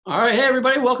All right, hey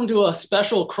everybody, welcome to a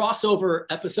special crossover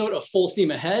episode of Full Steam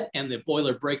Ahead and the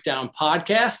Boiler Breakdown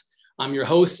podcast. I'm your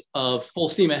host of Full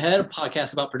Steam Ahead, a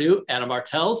podcast about Purdue, Adam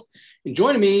Bartels. And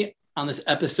joining me on this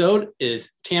episode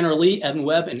is Tanner Lee, Evan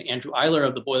Webb, and Andrew Eiler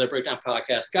of the Boiler Breakdown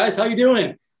podcast. Guys, how you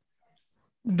doing?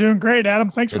 Doing great,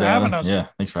 Adam. Thanks for having us. Yeah,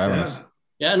 thanks for having us.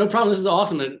 Yeah, no problem. This is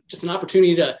awesome. Just an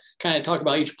opportunity to kind of talk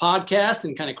about each podcast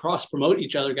and kind of cross-promote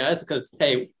each other, guys, because,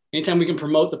 hey, anytime we can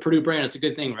promote the Purdue brand, it's a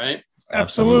good thing, right?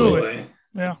 Absolutely.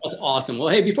 Yeah. That's awesome. Well,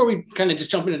 hey, before we kind of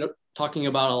just jump into talking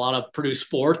about a lot of Purdue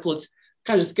sports, let's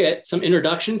kind of just get some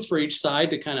introductions for each side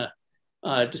to kind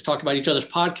of just talk about each other's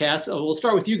podcasts. So we'll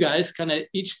start with you guys, kind of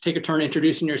each take a turn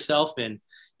introducing yourself and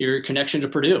your connection to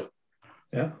Purdue.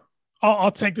 Yeah.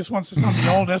 I'll take this one since I'm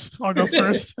the oldest. I'll go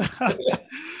first.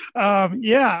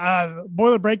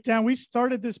 Boiler Breakdown. We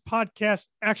started this podcast.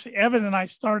 Actually, Evan and I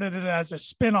started it as a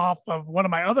spinoff of one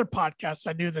of my other podcasts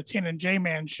I do, the Tin and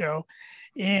J-Man Show.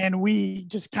 And we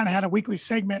just kind of had a weekly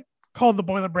segment called the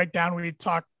Boiler Breakdown. We'd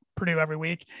talk Purdue every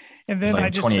week. And then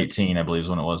like 2018, I believe is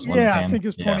when it was. I think it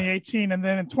was 2018. Yeah. And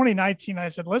then in 2019, I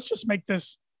said, let's just make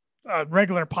this a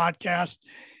regular podcast.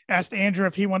 Asked Andrew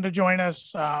if he wanted to join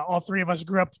us. All three of us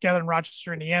grew up together in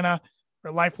Rochester, Indiana.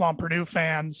 We're lifelong Purdue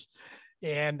fans,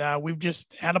 and we've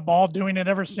just had a ball doing it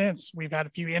ever since. We've had a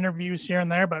few interviews here and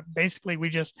there, but basically we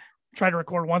just try to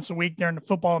record once a week during the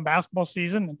football and basketball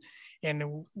season,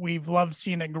 and we've loved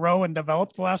seeing it grow and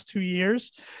develop the last 2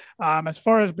 years. As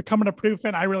far as becoming a Purdue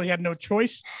fan, I really had no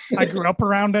choice. I grew up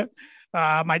around it.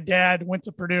 My dad went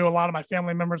to Purdue. A lot of my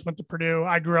family members went to Purdue.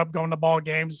 I grew up going to ball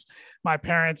games. My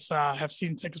parents have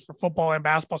season tickets for football and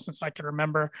basketball since I can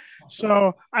remember.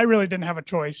 So I really didn't have a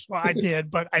choice. Well, I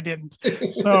did, but I didn't.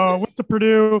 So I went to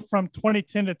Purdue from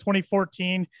 2010 to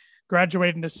 2014,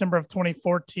 graduated in December of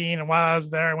 2014. And while I was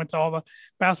there, I went to all the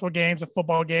basketball games and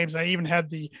football games. I even had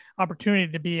the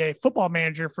opportunity to be a football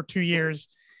manager for 2 years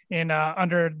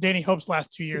under Danny Hope's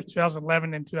last 2 years,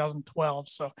 2011 and 2012.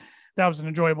 So that was an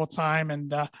enjoyable time. And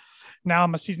now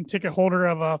I'm a season ticket holder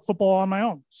of football on my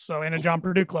own. So, and a John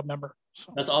Purdue Club member.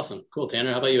 So. That's awesome. Cool.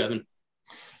 Tanner, how about you, Evan?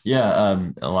 Yeah,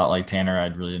 a lot like Tanner. I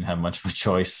really didn't have much of a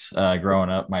choice growing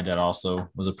up. My dad also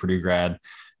was a Purdue grad.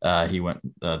 He went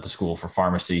to school for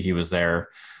pharmacy. He was there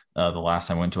the last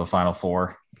time I went to a Final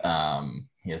Four.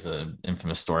 He has an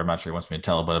infamous story. I'm not sure he wants me to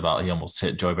tell it, but about he almost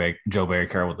hit Joe Barry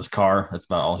Carroll with his car. That's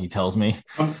about all he tells me.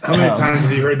 How many times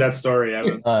have you heard that story,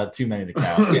 Evan? Too many to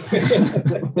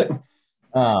count.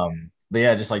 But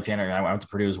yeah, just like Tanner, I went to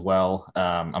Purdue as well.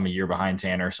 I'm a year behind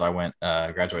Tanner, so I went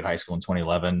graduated high school in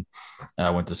 2011.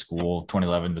 Went to school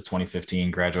 2011 to 2015.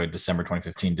 Graduated December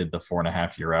 2015. Did the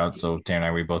 4.5 year route. So Tanner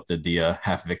and I, we both did the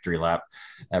half victory lap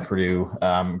at Purdue.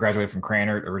 Graduated from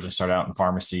Krannert. Originally started out in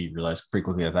pharmacy. Realized pretty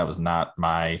quickly that was not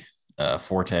my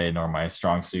forte nor my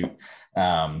strong suit.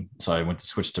 So I went to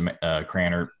switch to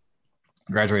Krannert.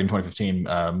 Graduated in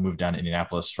 2015, moved down to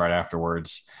Indianapolis right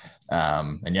afterwards.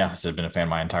 And yeah, I've been a fan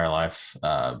my entire life.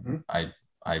 I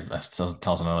tell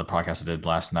us another podcast I did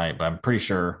last night, but I'm pretty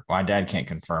sure my dad can't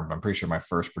confirm, but I'm pretty sure my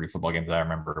first Purdue football game that I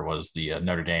remember was the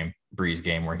Notre Dame Breeze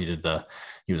game where he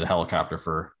was a helicopter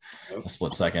for a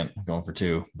split second going for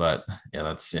two. But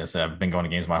yeah, so I've been going to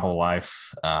games my whole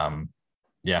life. So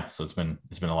it's been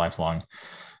a lifelong,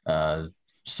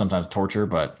 sometimes torture,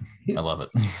 but I love it.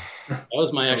 That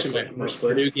was my first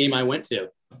Purdue game I went to,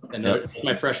 and that was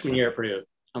my freshman year at Purdue.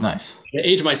 Nice. I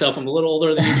age myself. I'm a little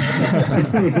older than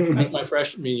you. My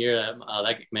freshman year,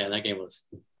 that game was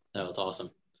awesome.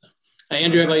 So, hey,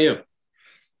 Andrew, how about you?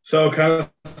 So kind of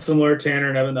similar, Tanner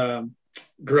and Evan.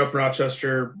 Grew up in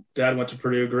Rochester. Dad went to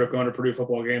Purdue. Grew up going to Purdue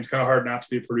football games. Kind of hard not to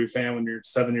be a Purdue fan when you're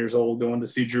 7 years old, going to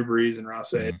see Drew Brees and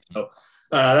Ross Aid. So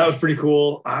that was pretty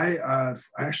cool. I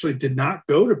actually did not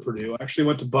go to Purdue. I actually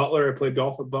went to Butler. I played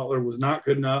golf at Butler. Was not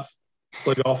good enough to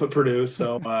play golf at Purdue.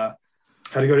 So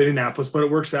had to go to Indianapolis, but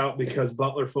it works out because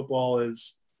Butler football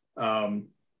is, we'll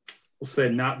say,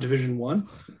 not Division I.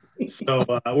 So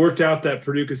it worked out that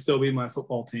Purdue could still be my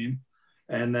football team.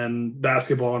 And then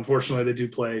basketball, unfortunately, they do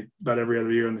play about every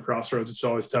other year in the Crossroads. It's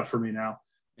always tough for me now.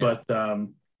 Yeah.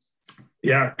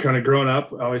 But, kind of growing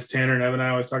up, always Tanner and Evan and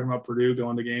I always talking about Purdue,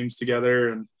 going to games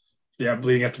together. And,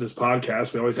 leading up to this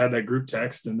podcast, we always had that group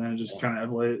text. And then it just kind of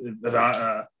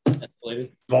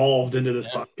evolved into this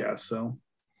podcast. So.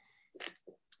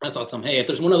 That's awesome. Hey, if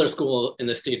there's one other school in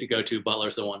the state to go to,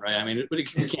 Butler's the one, right? I mean, you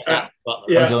can't ask Butler.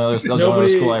 Yeah. That was the only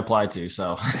school I applied to,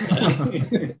 so.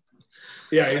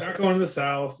 Yeah, you're not going to the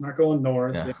south, not going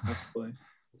north. Yeah.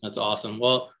 That's awesome.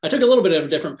 Well, I took a little bit of a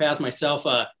different path myself.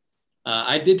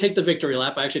 I did take the victory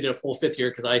lap. I actually did a full fifth year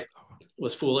because I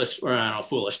was foolish, or I don't know,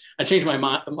 foolish. I changed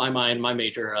my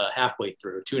major halfway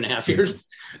through, 2.5 years.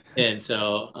 And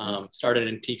so started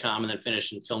in TCOM and then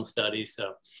finished in film studies.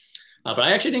 So, but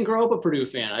I actually didn't grow up a Purdue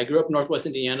fan. I grew up in Northwest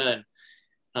Indiana, and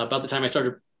about the time I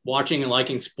started watching and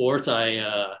liking sports,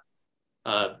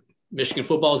 Michigan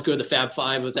football was good. The Fab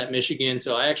Five was at Michigan.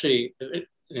 So I actually,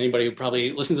 anybody who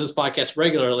probably listens to this podcast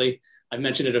regularly, I've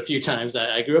mentioned it a few times.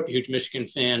 I grew up a huge Michigan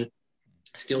fan,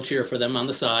 still cheer for them on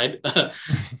the side.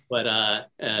 But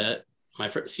my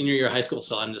senior year of high school,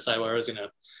 so I hadn't decided where I was going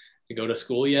to go to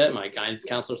school yet. My guidance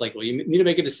counselor was like, well, you need to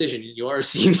make a decision. You are a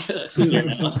senior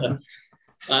now.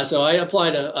 So I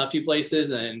applied a few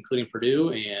places, including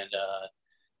Purdue, and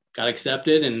got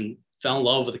accepted and fell in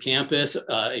love with the campus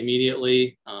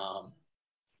immediately.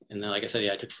 And then, like I said,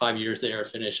 I took 5 years there,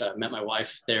 finished. I met my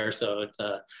wife there. So it's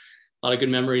a lot of good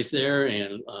memories there,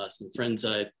 and some friends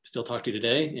that I still talk to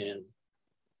today. And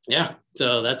yeah,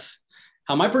 so that's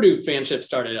how my Purdue fanship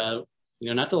started,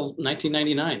 not till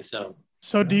 1999.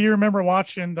 So do you remember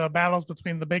watching the battles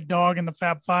between the Big Dog and the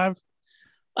Fab Five?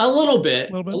 A little bit.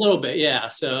 Yeah.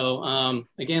 So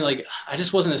again, like I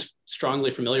just wasn't as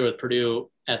strongly familiar with Purdue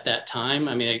at that time.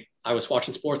 I mean, I was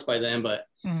watching sports by then, but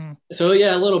so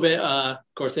yeah, a little bit. Of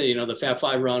course, the Fab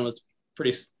Five run was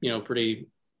pretty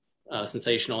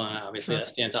sensational, and obviously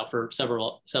that stands out for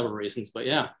several reasons. But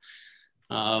yeah,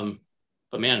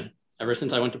 but man, ever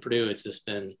since I went to Purdue, it's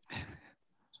been.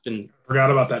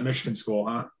 Forgot about that Michigan school,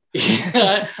 huh?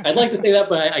 I'd like to say that,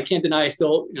 but I can't deny I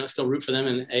still root for them,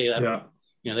 and hey,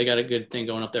 they got a good thing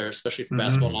going up there, especially for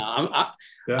basketball now.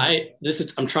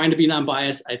 I'm trying to be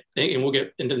non-biased, I think, and we'll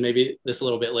get into maybe this a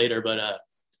little bit later, but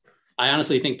I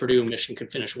honestly think Purdue and Michigan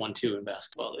could finish 1-2 in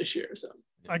basketball this year. So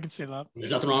I can see that.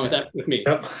 There's nothing wrong with that with me.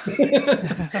 Yep.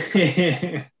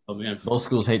 Oh man, both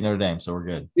schools hate Notre Dame, so we're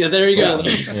good. Yeah, there you go.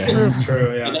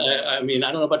 True. Yeah. I mean,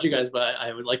 I don't know about you guys, but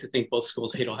I would like to think both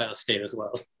schools hate Ohio State as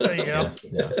well. There you go.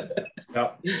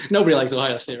 Yep. Nobody likes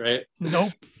Ohio State, right?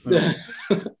 Nope.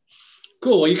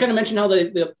 Cool. Well, you kind of mentioned how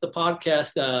the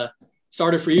podcast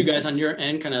started for you guys on your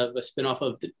end, kind of a spinoff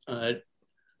of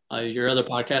your other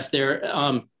podcast there.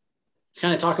 Let's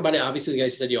kind of talk about it. Obviously, you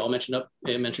guys said you all mentioned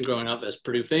growing up as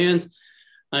Purdue fans.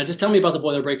 Just tell me about the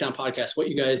Boiler Breakdown podcast, what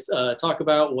you guys talk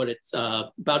about, what it's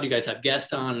about. Do you guys have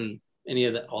guests on, any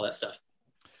of that, all that stuff?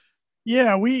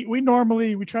 Yeah, we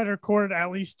normally try to record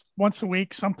at least once a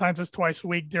week. Sometimes it's twice a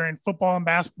week during football and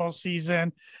basketball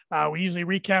season. We usually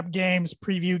recap games,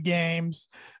 preview games.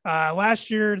 Last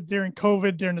year during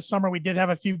COVID, during the summer, we did have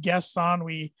a few guests on.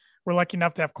 We were lucky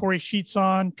enough to have Corey Sheets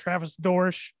on, Travis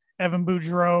Dorsch, Evan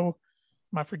Boudreau.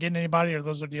 Am I forgetting anybody, or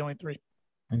those are the only three?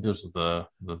 I think those are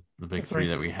the big three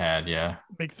that we had. Yeah.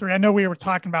 Big three. I know we were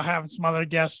talking about having some other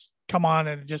guests come on,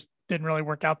 and it just didn't really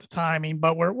work out the timing,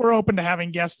 but we're open to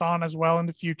having guests on as well in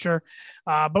the future.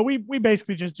 But we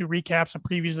basically just do recaps and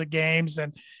previews of games.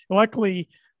 And luckily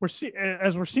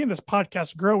as we're seeing this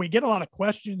podcast grow, we get a lot of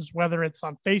questions, whether it's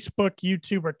on Facebook,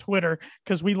 YouTube, or Twitter,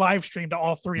 because we live stream to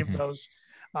all three of those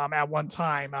at one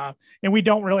time. And we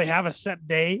don't really have a set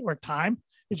day or time.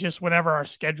 It's just whenever our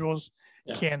schedules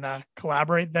can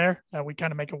collaborate there, we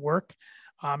kind of make it work.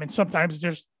 And sometimes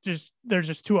there's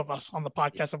just two of us on the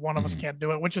podcast if one of us can't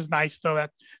do it, which is nice, though, that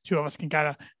two of us can kind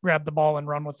of grab the ball and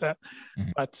run with it.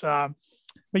 But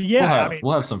yeah,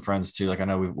 we'll have some friends too. Like I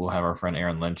know we'll have our friend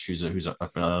Aaron Lynch, who's a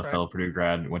fellow Purdue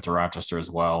grad, went to Rochester as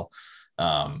well.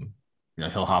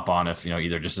 He'll hop on if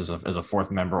either just as a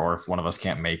fourth member, or if one of us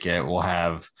can't make it. We'll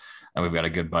have, and we've got a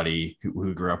good buddy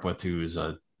who grew up with, who's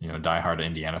a diehard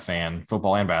Indiana fan,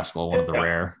 football and basketball, one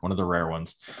of the rare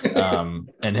ones.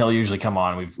 And he'll usually come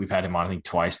on. We've had him on, I think,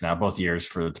 twice now, both years,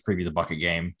 to preview the Bucket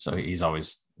game. So he's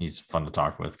fun to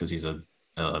talk with, because he's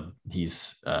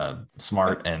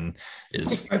smart and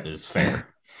is fair.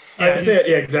 I'd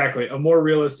say, yeah, exactly. A more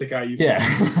realistic IU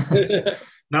fan.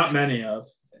 Not many of.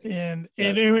 And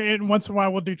once in a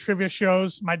while we'll do trivia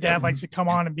shows. My dad likes to come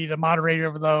on and be the moderator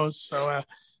of those. So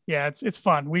yeah, it's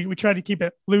fun. We try to keep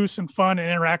it loose and fun and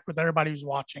interact with everybody who's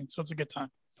watching. So it's a good time.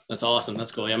 That's awesome.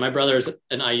 That's cool. Yeah, my brother's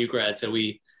an IU grad, so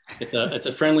it's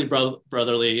a friendly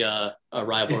brotherly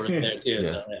rivalry there too.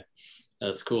 Yeah. So,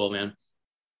 that's cool, man.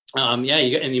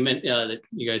 You meant that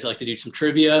you guys like to do some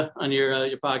trivia on your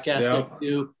podcast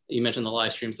too. You mentioned the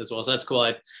live streams as well, so that's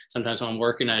cool. Sometimes when I'm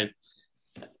working, I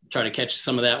try to catch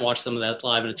some of that, watch some of that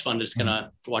live, and it's fun to just kind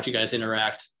of watch you guys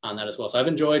interact on that as well. So I've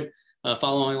enjoyed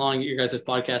following along your guys'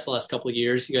 podcast the last couple of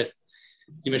years. You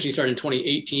mentioned you started in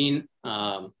 2018.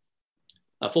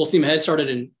 Full Steam Ahead started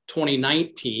in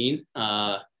 2019.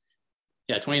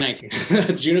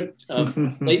 2019, June of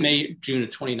late May, June of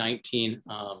 2019.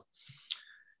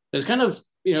 It was kind of,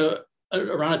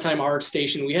 around the time our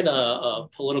station, we had a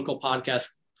political podcast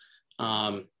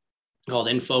called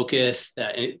In Focus.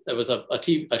 That was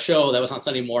a show that was on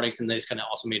Sunday mornings, and they just kind of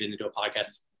also made it into a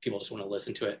podcast. People just want to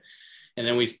listen to it. And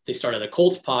then they started a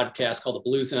Colts podcast called the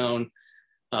Blue Zone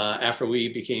after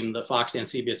we became the Fox and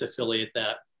CBS affiliate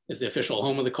that is the official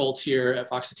home of the Colts here at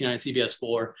Fox 59 and CBS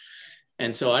 4.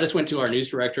 And so I just went to our news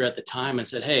director at the time and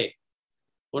said, hey,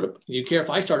 do you care if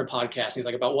I start a podcast? And he's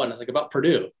like, about what? And I was like, about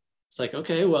Purdue. It's like,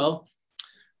 okay, well,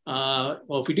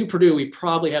 if we do Purdue, we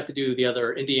probably have to do the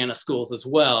other Indiana schools as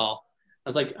well. I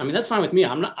was like, I mean, that's fine with me.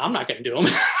 I'm not going to do them.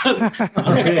 I'm not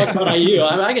going to talk about IU.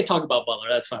 I can talk about Butler.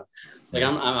 That's fine. Like,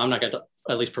 I'm not going to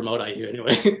at least promote IU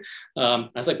anyway. I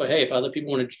was like, but hey, if other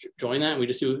people want to join that, we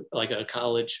just do like a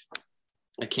college,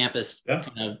 a campus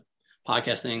kind of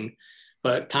podcast thing.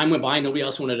 But time went by, nobody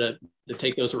else wanted to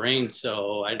take those reins.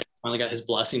 So I finally got his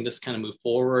blessing to kind of move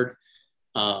forward.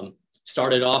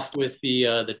 Started off with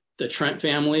the Trent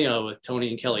family with Tony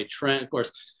and Kelly Trent. Of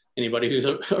course, anybody who's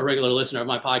a regular listener of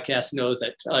my podcast knows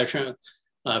that Tyler Trent,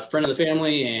 a friend of the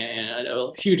family and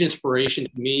a huge inspiration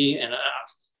to me. And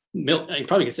I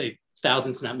probably could say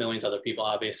thousands, not millions, other people.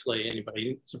 Obviously,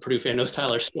 anybody who's a Purdue fan knows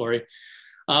Tyler's story.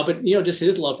 But just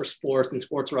his love for sports and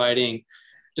sports writing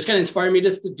just kind of inspired me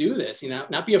just to do this.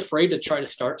 Not be afraid to try to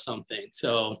start something.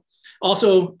 So.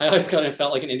 Also, I always kind of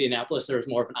felt like in Indianapolis, there was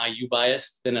more of an IU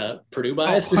bias than a Purdue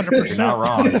bias. 100%. You're not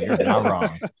wrong. You're not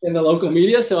wrong. In the local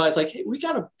media. So I was like, hey, we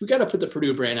gotta put the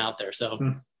Purdue brand out there. So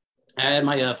I had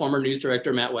my former news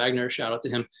director, Matt Wagner, shout out to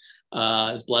him,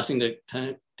 his blessing to kind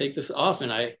of take this off.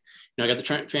 And I got the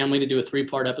Trent family to do a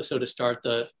 3-part episode to start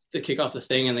to kick off the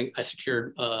thing. And then I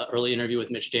secured early interview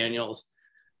with Mitch Daniels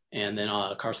and then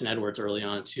Carson Edwards early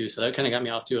on too. So that kind of got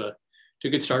me off to a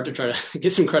good start to try to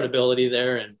get some credibility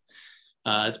there. And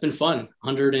it's been fun.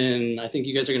 I think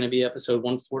you guys are going to be episode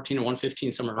 114 or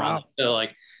 115, somewhere around. So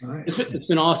like, nice. It's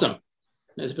been awesome.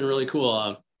 It's been really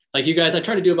cool. Like you guys, I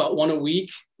try to do about one a week.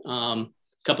 A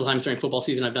couple of times during football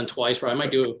season, I've done twice where I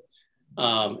might do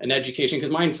an education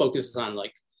because mine focuses on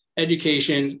like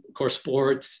education, of course,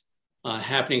 sports,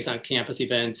 happenings on campus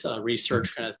events,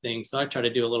 research kind of thing. So I try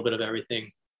to do a little bit of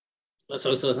everything.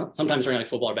 So sometimes during like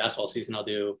football or basketball season, I'll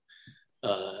do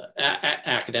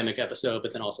academic episode,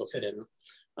 but then also fit in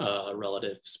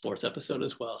relative sports episode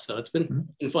as well. So it's been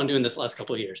fun doing this last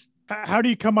couple of years. How do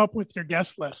you come up with your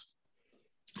guest list?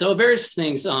 So various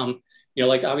things,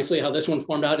 like obviously how this one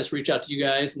formed out, just reach out to you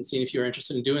guys and seeing if you're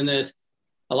interested in doing this.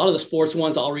 A lot of the sports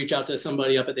ones, I'll reach out to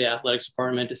somebody up at the athletics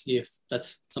department to see if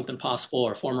that's something possible,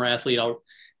 or a former athlete. I'll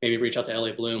maybe reach out to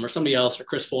LA Bloom or somebody else, or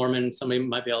Chris Foreman. Somebody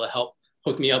might be able to help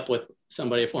hook me up with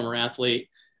somebody, a former athlete.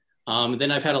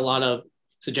 Then I've had a lot of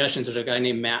suggestions. There's a guy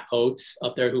named Matt Oates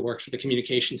up there who works for the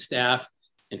communication staff,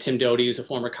 and Tim Doty, who's a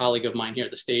former colleague of mine here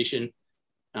at the station,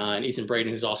 and Ethan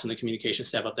Braden, who's also in the communication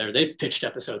staff up there. They've pitched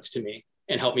episodes to me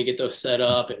and helped me get those set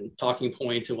up and talking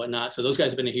points and whatnot. So those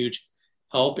guys have been a huge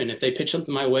help. And if they pitch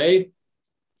something my way,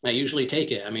 I usually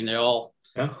take it. I mean, they're all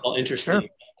interesting. Sure.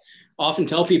 Often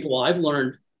tell people I've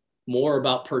learned more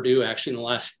about Purdue actually in the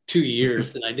last 2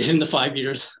 years than I did in the 5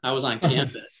 years I was on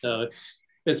campus. So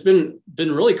it's been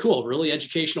really cool, really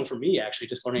educational for me, actually,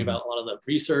 just learning about a lot of the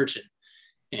research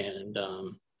and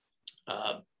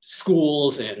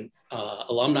schools and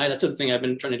alumni. That's the thing I've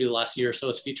been trying to do the last year or so,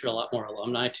 is feature a lot more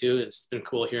alumni too. It's been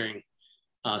cool hearing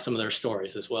some of their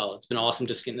stories as well. It's been awesome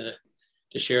just getting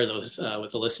to share those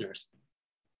with the listeners.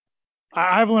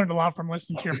 I've learned a lot from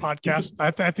listening to your podcast.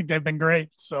 I think they've been great.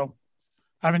 So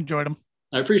I've enjoyed them.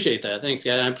 I appreciate that. Thanks.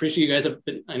 Yeah, I appreciate you guys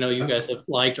I know you guys have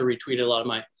liked or retweeted a lot of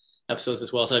my episodes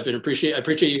as well. So I appreciate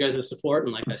you guys' support.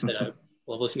 And like I said, I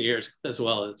love listening to yours as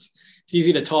well. It's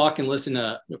easy to talk and listen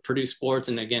to Purdue sports.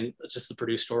 And again, just the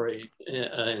Purdue story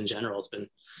in general. It's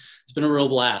been a real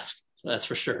blast. So that's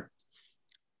for sure.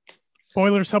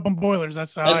 Boilers helping Boilers.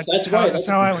 That's how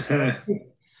I look at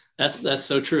it. That's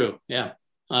so true. Yeah.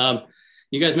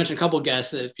 You guys mentioned a couple of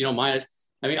guests, if you don't mind.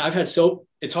 I mean,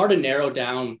 it's hard to narrow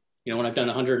down, when I've done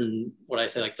 100 and what I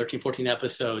say, like 13, 14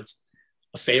 episodes,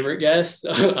 a favorite guest.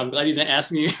 I'm glad you didn't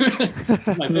ask me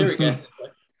my favorite guest.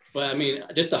 But I mean,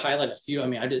 just to highlight a few, I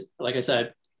mean, like I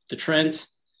said, the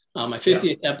Trents, my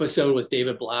 50th episode was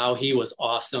David Blau. He was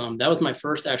awesome. That was my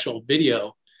first actual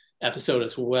video episode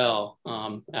as well,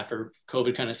 after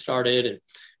COVID kind of started, and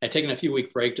I'd taken a few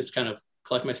week break just kind of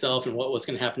collect myself and what was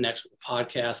going to happen next with the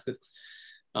podcast, because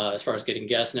as far as getting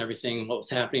guests and everything, what was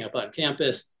happening up on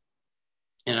campus.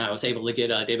 And I was able to get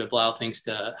David Blau, thanks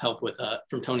to help with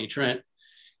from Tony Trent.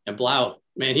 And Blau,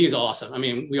 man, he's awesome. I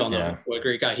mean, we all know what a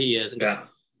great guy he is. And just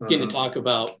getting to talk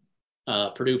about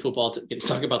Purdue football, getting to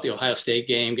talk about the Ohio State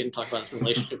game, getting to talk about his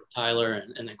relationship with Tyler,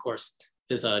 and then, of course,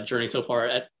 his journey so far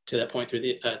to that point through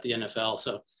the NFL.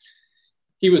 So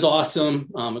he was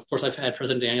awesome. Of course, I've had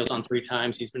President Daniels on 3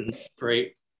 times. He's been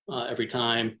great every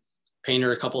time.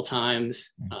 Painter a couple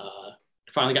times.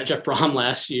 Finally got Jeff Brom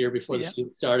last year before the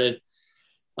season started.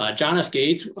 John F.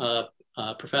 Gates,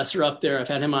 professor up there. I've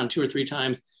had him on 2 or 3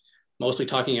 times, mostly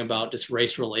talking about just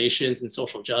race relations and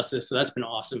social justice. So that's been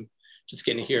awesome, just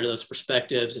getting to hear those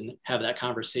perspectives and have that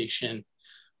conversation,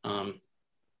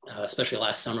 especially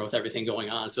last summer with everything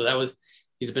going on. So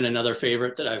he's been another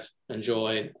favorite that I've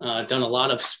enjoyed. Done a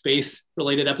lot of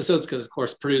space-related episodes because, of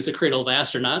course, Purdue's the cradle of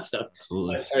astronauts. So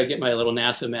Absolutely. I try to get my little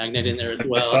NASA magnet in there as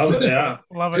well. I saw that, yeah.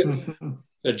 Love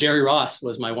it. Jerry Ross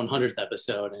was my 100th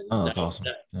episode. And that's awesome.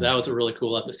 That was a really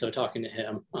cool episode talking to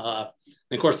him. And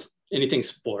of course, anything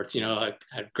sports, I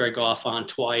had Greg Goff on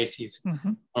twice. He's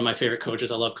one of my favorite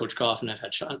coaches. I love Coach Goff, and I've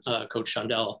had Coach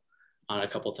Shondell on a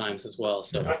couple times as well.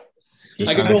 So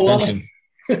I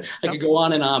could go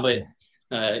on and on, but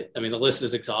I mean, the list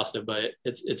is exhaustive, but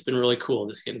it's been really cool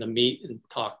just getting to meet and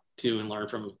talk to and learn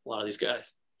from a lot of these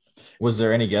guys. Was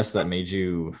there any guest that made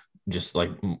you just like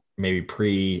maybe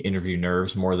pre-interview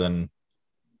nerves more than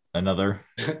another?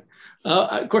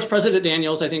 Of course, President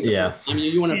Daniels, I think. I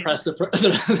mean, you want to impress the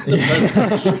president.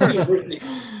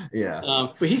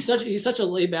 But he's such a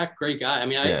laid-back, great guy. I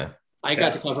mean, I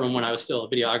got to cover him when I was still a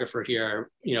videographer here,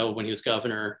 when he was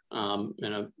governor,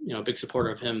 and a big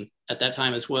supporter of him at that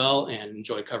time as well, and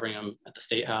enjoyed covering him at the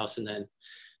State House. And then,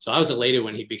 so I was elated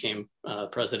when he became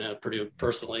president of Purdue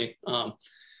personally.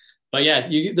 But yeah,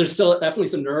 there's still definitely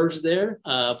some nerves there,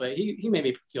 but he made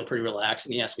me feel pretty relaxed,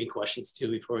 and he asked me questions too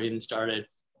before he even started.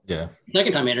 Yeah.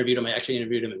 Second time I interviewed him, I actually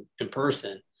interviewed him in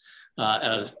person.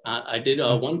 I did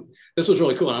one. This was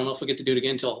really cool. I don't know if we'll get to do it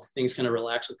again until things kind of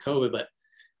relax with COVID, but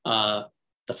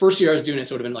the first year I was doing it,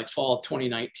 so it would have been like fall of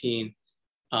 2019.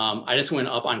 I just went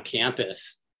up on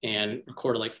campus and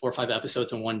recorded like 4 or 5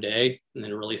 episodes in one day, and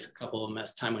then released a couple of them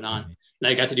as time went on.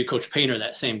 And I got to do Coach Painter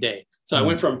that same day. So I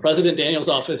went from President Daniels'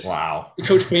 office to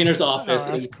Coach Painter's office.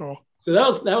 Oh, that's cool. So that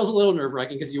was a little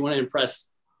nerve-wracking because you want to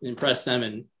impress them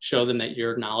and show them that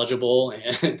you're knowledgeable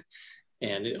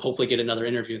and hopefully get another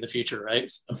interview in the future, right?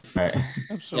 So, right.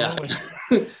 Absolutely.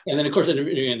 Yeah. And then of course,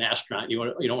 interviewing an astronaut, you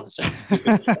don't want to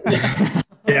say.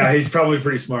 Yeah, he's probably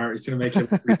pretty smart. He's going to make you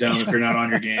look down if you're not on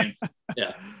your game.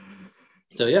 Yeah.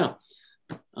 So yeah,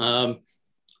 I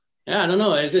don't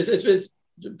know. It's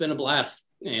been a blast,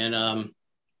 and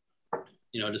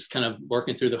just kind of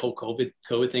working through the whole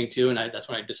COVID thing too. And that's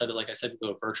when I decided, like I said, to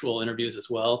go to virtual interviews as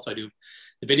well. So I do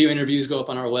the video interviews go up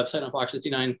on our website on Fox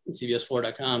 59 and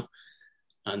CBS4.com.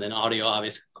 And then audio,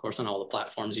 obviously, of course, on all the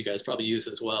platforms you guys probably use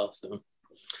as well. So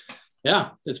yeah,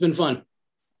 it's been fun.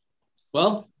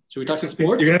 Well, should we talk some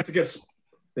sport? You're going to have to get,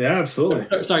 yeah,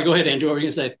 absolutely. Sorry, go ahead, Andrew. What were you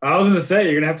going to say? I was going to say,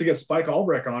 you're going to have to get Spike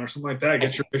Albrecht on or something like that.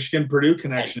 Get your Michigan-Purdue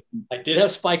connection. I did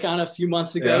have Spike on a few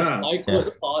months ago. Yeah. Spike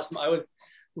was awesome. I was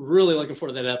really looking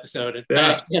forward to that episode.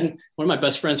 And, and one of my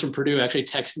best friends from Purdue actually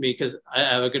texted me because I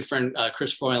have a good friend,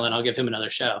 Chris Froylan. I'll give him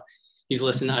another shout. He's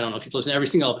listening. I don't know if he's listening to every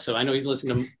single episode. I know he's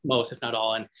listening to most, if not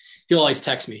all. And he'll always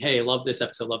text me, hey, love this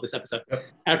episode, love this episode. Yep.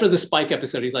 After the Spike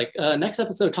episode, he's like, next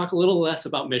episode, talk a little less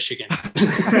about Michigan.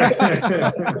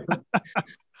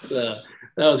 So,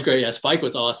 that was great. Yeah, Spike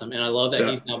was awesome. And I love that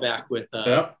he's now back with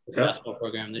the basketball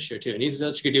program this year too. And he's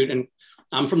such a good dude. And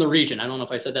I'm from the region. I don't know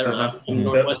if I said that or not. I'm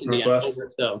Northwest Indiana.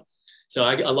 So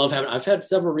I love I've had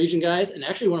several region guys. And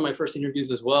actually one of my first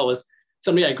interviews as well was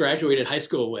somebody I graduated high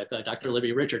school with, Dr.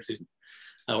 Libby Richards, who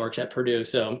works at Purdue.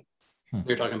 So we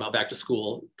were talking about back to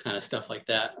school kind of stuff like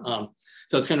that.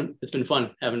 So it's been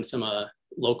fun having some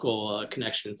local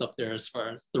connections up there as far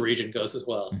as the region goes as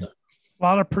well. So a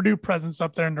lot of Purdue presence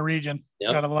up there in the region.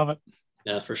 Yep. Gotta love it.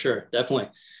 Yeah, for sure. Definitely.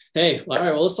 Hey, all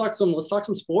right. Well, let's talk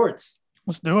some sports.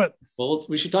 Let's do it. Well,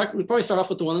 we'll probably start off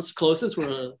with the one that's closest.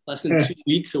 We're less than 2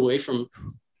 weeks away from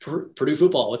Purdue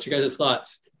football. What's your guys'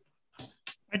 thoughts?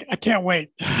 I can't wait.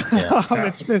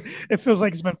 Yeah. It feels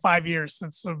like it's been 5 years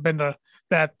since I've been to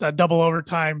that double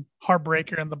overtime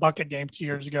heartbreaker in the bucket game 2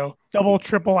 years ago. Double,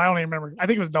 triple. I don't even remember. I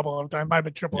think it was double overtime. Might have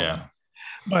been triple. Yeah. Overtime.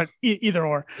 But either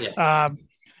or. Yeah.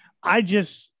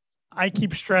 I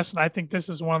keep stressing. I think this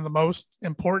is one of the most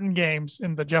important games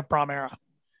in the Jeff Brom era.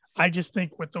 I just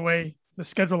think with the way the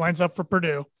schedule lines up for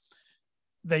Purdue,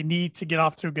 they need to get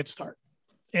off to a good start.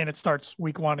 And it starts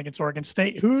week 1 against Oregon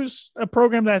State, who's a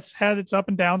program that's had its up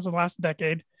and downs in the last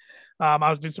decade. I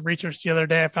was doing some research the other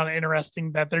day. I found it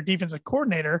interesting that their defensive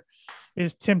coordinator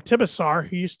is Tim Tibesar,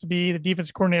 who used to be the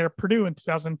defensive coordinator at Purdue in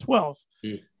 2012.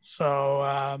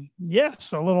 So,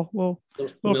 so a little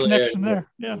connection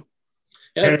there. Yeah.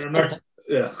 And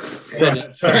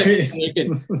Yeah. Sorry. You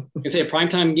can say a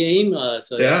primetime game.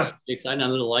 So yeah, exciting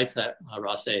under the lights at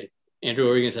Ross-Ade. Andrew,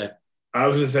 what were you gonna say? I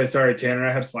was going to say, sorry, Tanner.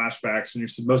 I had flashbacks when your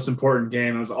most important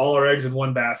game. It was all our eggs in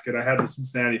one basket. I had the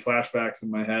Cincinnati flashbacks in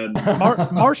my head.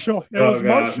 Marshall. It was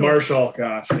Marshall.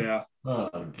 Gosh, yeah. Oh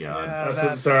God.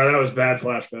 Yeah, sorry, that was bad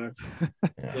flashbacks.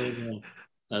 Yeah.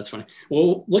 That's funny.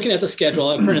 Well, looking at the schedule,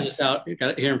 I printed this out. You got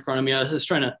it here in front of me. I was just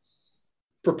trying to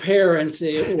prepare and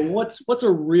say, well, what's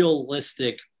a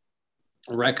realistic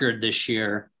record this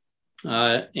year?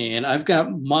 And I've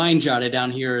got mine jotted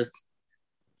down here as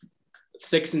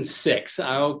 6-6.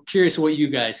 I'm curious what you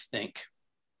guys think.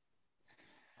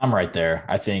 I'm right there.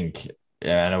 I think,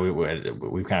 I know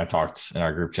we've kind of talked in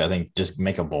our group chat. I think just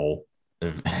make a bowl.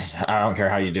 I don't care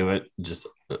how you do it. Just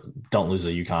don't lose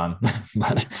a UConn,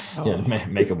 but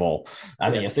make a bowl. I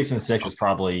think 6-6 is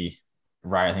probably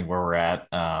right. I think where we're at.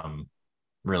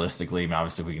 Realistically, I mean,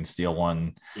 obviously we can steal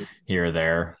one here or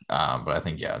there. But I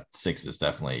think, 6 is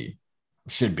definitely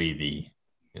should be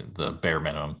the bare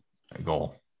minimum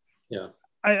goal. Yeah.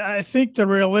 I think the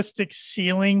realistic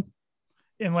ceiling,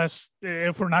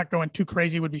 if we're not going too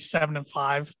crazy, would be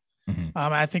 7-5. Mm-hmm.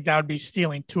 I think that would be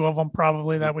stealing 2 of them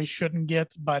probably that we shouldn't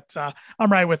get. But I'm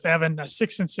right with Evan,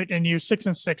 6-6, and you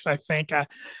 6-6. I think. I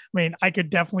mean, I could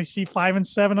definitely see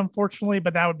 5-7, unfortunately,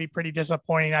 but that would be pretty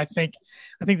disappointing. I think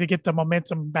to get the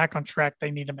momentum back on track,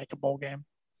 they need to make a bowl game.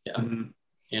 Yeah. Mm-hmm.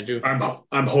 Andrew,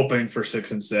 I'm hoping for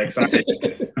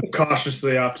 6-6. I'm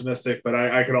cautiously optimistic, but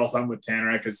I'm with Tanner.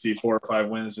 I could see 4 or 5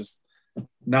 wins. Just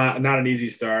not an easy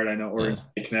start. I know Oregon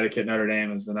State, Connecticut, Notre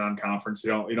Dame is the non-conference.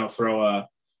 You don't throw a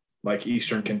like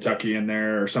Eastern Kentucky in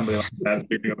there or somebody like that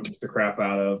you're going to kick the crap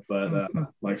out of, but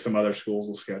like some other schools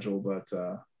will schedule. But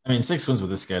I mean, 6 wins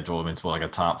with this schedule. I mean, it's like a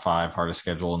top 5 hardest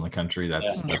schedule in the country.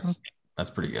 That's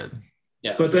pretty good.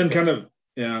 Yeah, but then kind of.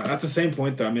 Yeah, at the same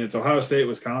point, though, I mean, it's Ohio State,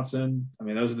 Wisconsin. I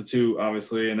mean, those are the 2,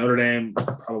 obviously. And Notre Dame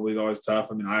probably is always tough.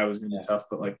 I mean, Iowa's going to be tough.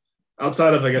 But, like,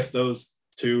 outside of, I guess, those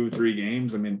 2-3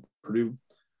 games, I mean, Purdue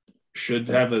should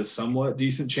have a somewhat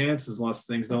decent chance unless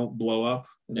things don't blow up.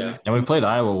 Yeah. And we've played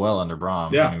Iowa well under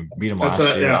Braum. Yeah. I mean, beat them last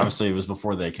year. Yeah. Obviously, it was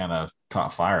before they kind of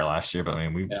caught fire last year. But, I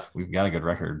mean, we've got a good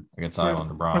record against Iowa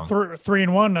under Braum. We're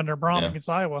 3-1 under Braum against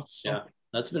Iowa. So. Yeah.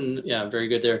 That's been, very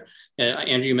good there. And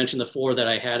Andrew, you mentioned the 4 that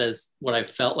I had as what I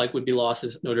felt like would be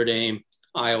losses: Notre Dame,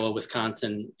 Iowa,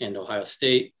 Wisconsin, and Ohio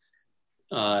State.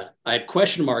 I had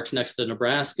question marks next to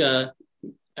Nebraska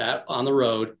on the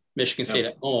road, Michigan State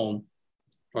at home,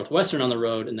 Northwestern on the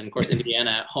road, and then, of course,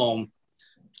 Indiana at home.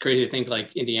 It's crazy to think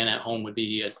like Indiana at home would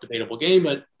be a debatable game,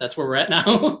 but that's where we're at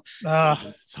now.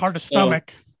 It's hard to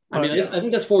stomach. So, I mean, I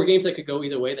think that's 4 games that could go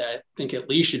either way that I think at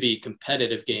least should be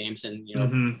competitive games, and,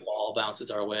 all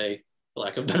bounces our way, for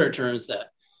lack of better terms, that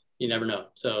you never know.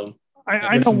 So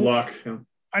I know luck.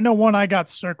 I know one I got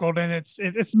circled, and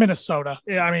it's Minnesota.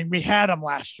 Yeah, I mean, we had them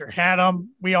last year.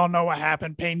 We all know what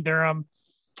happened. Payne Durham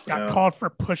got called for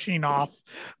pushing off,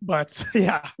 but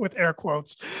with air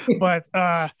quotes. But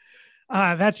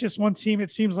that's just one team.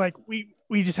 It seems like we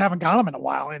just haven't got them in a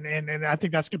while, and I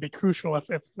think that's going to be crucial if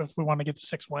we want to get the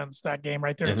 6 wins. That game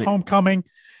right there, it's homecoming.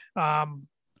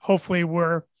 Hopefully,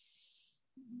 we're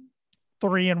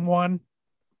 3-1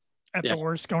 at the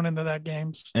worst going into that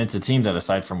game. And it's a team that,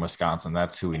 aside from Wisconsin,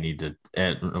 that's who we need to.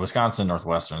 Wisconsin,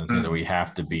 Northwestern, that we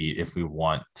have to beat if we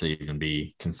want to even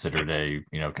be considered a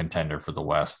contender for the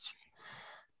West.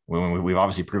 We've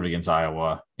obviously proved against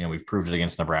Iowa. We've proved it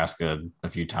against Nebraska a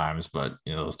few times, but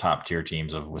those top tier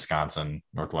teams of Wisconsin,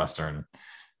 Northwestern,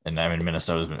 and I mean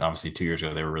Minnesota. Obviously, 2 years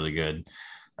ago they were really good,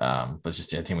 but it's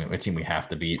just a team we have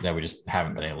to beat that we just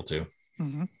haven't been able to.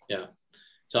 Mm-hmm. Yeah.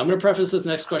 So I'm going to preface this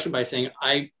next question by saying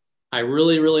I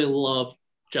really, really love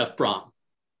Jeff Braum,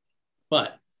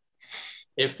 but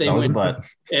if they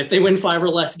win 5 or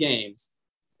less games,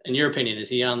 in your opinion,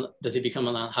 does he become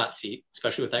on the hot seat,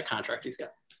 especially with that contract he's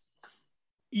got?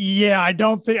 Yeah, I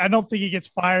don't think he gets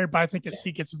fired, but I think his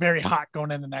seat gets very hot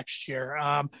going into next year.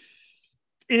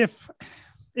 If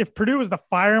Purdue was to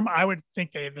fire him, I would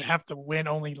think they'd have to win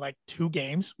only like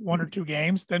 1 or 2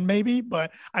 games, then maybe,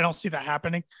 but I don't see that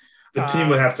happening. The team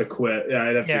would have to quit.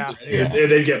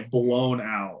 They'd get blown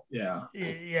out. Yeah.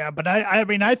 Yeah. But I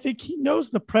mean, I think he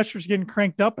knows the pressure's getting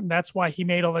cranked up, and that's why he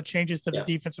made all the changes to the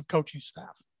defensive coaching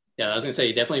staff. Yeah. I was going to say,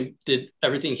 he definitely did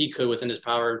everything he could within his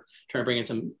power, trying to bring in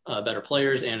some better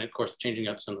players, and of course, changing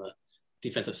up some of the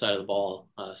defensive side of the ball.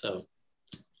 So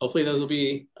hopefully those will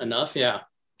be enough. Yeah.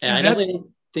 And I definitely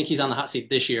think he's on the hot seat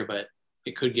this year, but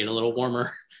it could get a little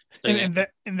warmer. And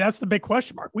that's the big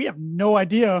question mark. We have no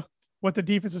idea what the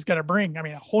defense is going to bring. I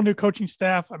mean, a whole new coaching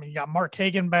staff. I mean, you got Mark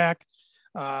Hagan back.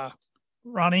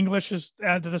 Ron English is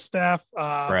added to the staff.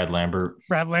 Brad Lambert.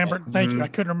 Thank you. I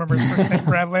couldn't remember his first name.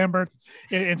 Brad Lambert,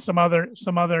 and some other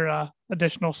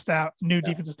additional staff, new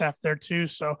defensive staff there too.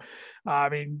 So, I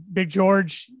mean, Big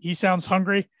George, he sounds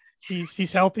hungry.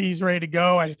 He's healthy. He's ready to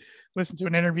go. I listened to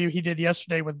an interview he did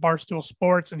yesterday with Barstool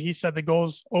Sports, and he said the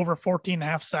goal's over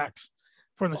 14.5 sacks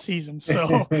for the season.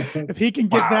 So if he can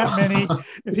get that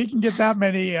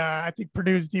many, I think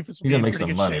Purdue's defense will he's be gonna in make pretty some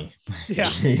good money. shape. Yeah,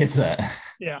 he gets that.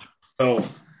 Yeah. So,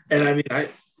 and I mean,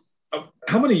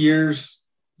 how many years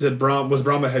was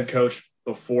Brom a head coach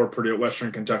before Purdue at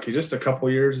Western Kentucky? Just a couple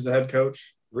years as a head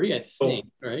coach. 3, I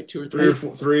think, right? 2 or 3. 3 or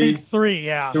 4, 3. 3,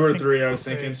 yeah. 2 or 3, I was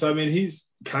thinking. So, I mean,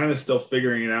 he's kind of still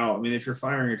figuring it out. I mean, if you're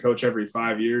firing a coach every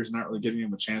 5 years, not really giving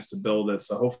him a chance to build it.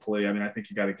 So, hopefully, I mean, I think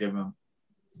you got to give him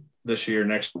this year,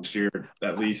 next year,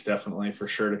 at least, definitely, for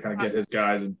sure, to kind of get his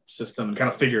guys and system and kind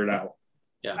of figure it out.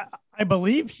 Yeah. I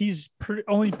believe he's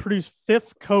only produced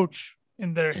 5th coach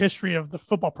in the history of the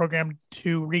football program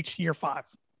to reach year 5.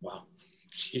 Wow.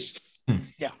 Jeez.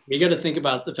 Yeah. You got to think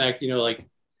about the fact, like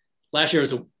last year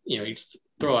was you just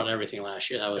throw out everything last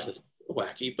year. That was just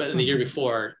wacky. But the year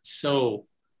before, so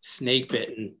snake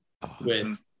bitten with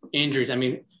injuries. I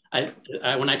mean, I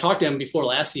when I talked to him before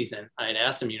last season, I had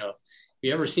asked him, have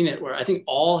you ever seen it where I think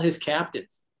all his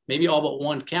captains, maybe all but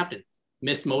one captain,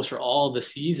 missed most or all of the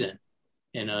season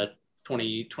in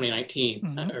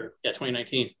 2019 or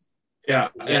 2019. Yeah,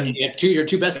 and your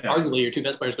two best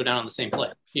players go down on the same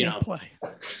play.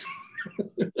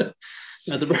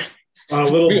 On a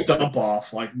little dump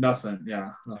off, like nothing.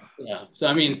 Yeah. Yeah. So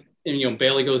I mean, and,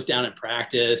 Bailey goes down in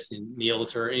practice, and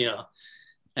Neal's hurt.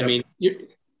 I mean,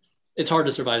 it's hard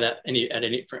to survive that at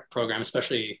any program,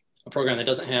 especially a program that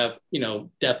doesn't have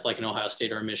depth like an Ohio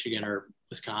State or Michigan or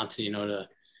Wisconsin, to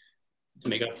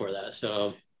make up for that.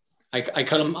 So I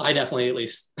cut him. I definitely at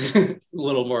least a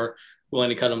little more willing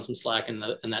to cut him some slack in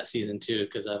that season too,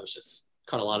 because I was just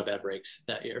caught a lot of bad breaks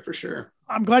that year for sure.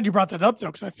 I'm glad you brought that up though,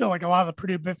 because I feel like a lot of the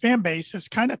Purdue fan base has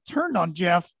kind of turned on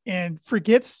Jeff and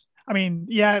forgets. I mean,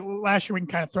 last year we can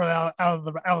kind of throw it out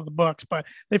of the books, but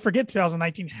they forget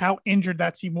 2019 how injured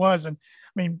that team was. And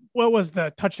I mean, what was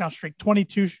the touchdown streak?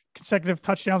 22 consecutive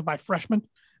touchdowns by freshmen.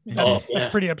 That's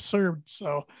pretty absurd.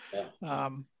 So,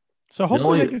 so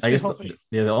hopefully they can stay healthy.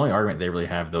 The only argument they really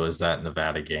have though is that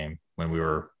Nevada game when we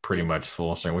were pretty much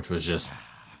full strength, which was just,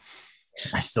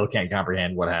 I still can't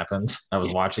comprehend what happened. I was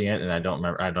watching it and I don't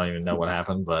even know what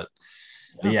happened, but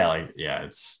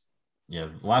it's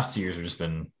the last 2 years have just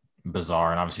been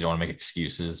bizarre, and obviously don't want to make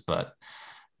excuses, but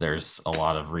there's a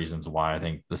lot of reasons why I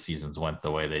think the seasons went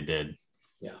the way they did.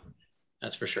 Yeah,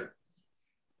 that's for sure.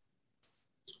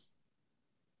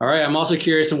 All right. I'm also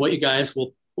curious on what you guys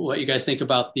think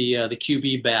about the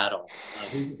QB battle.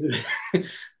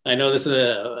 I know this is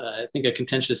I think a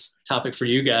contentious topic for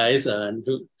you guys. I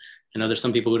know there's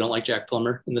some people who don't like Jack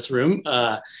Plummer in this room,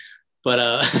 but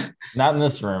not in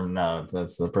this room. No,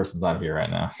 that's the person's not here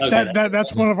right now. Okay.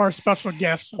 That's one of our special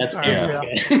guests. Sometimes,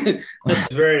 okay.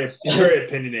 It's very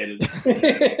opinionated.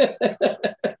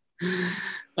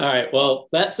 All right. Well,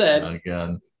 that said, oh,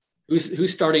 God.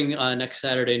 Who's starting next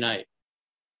Saturday night?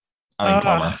 I think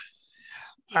Plummer.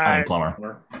 I think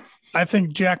Plummer. I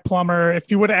think Jack Plummer.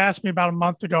 If you would have asked me about a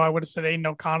month ago, I would have said Aiden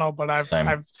O'Connell, but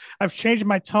I've changed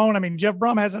my tone. I mean, Jeff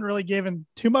Brom hasn't really given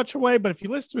too much away, but if you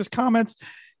listen to his comments,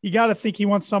 you got to think he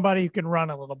wants somebody who can run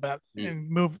a little bit and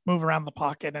move around the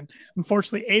pocket. And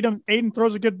unfortunately, Aiden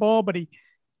throws a good ball, but he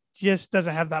just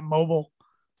doesn't have that mobile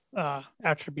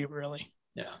attribute really.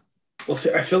 Yeah. Well,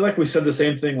 see, I feel like we said the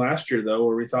same thing last year though,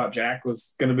 where we thought Jack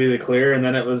was going to be the clear, and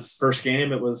then it was first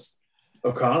game, it was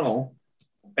O'Connell.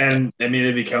 And I mean,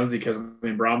 it becomes because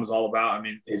Brom is all about. I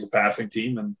mean, he's a passing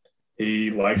team, and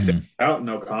he likes it out, and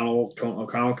O'Connell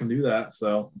can do that.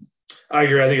 So I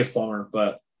agree. I think it's Plummer,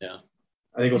 but yeah,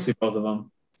 I think we'll see both of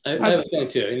them. I have a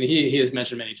feeling too, and he has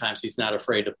mentioned many times he's not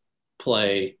afraid to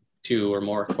play 2 or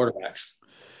more quarterbacks.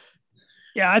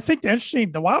 Yeah, I think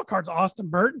the wild card's Austin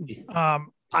Burton.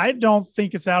 I don't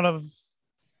think it's out of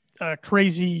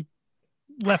crazy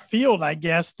left field, I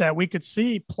guess, that we could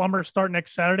see Plummer start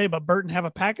next Saturday, but Burton have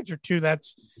a package or two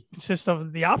that's consists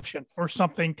of the option or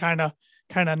something kind of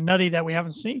nutty that we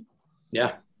haven't seen.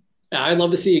 Yeah. I'd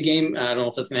love to see a game. I don't know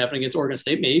if that's going to happen against Oregon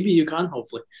State, maybe UConn,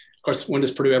 hopefully. Of course, when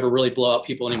does Purdue ever really blow out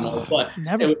people anymore? But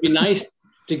never. It would be nice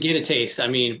to get a taste. I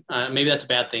mean, maybe that's a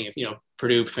bad thing if,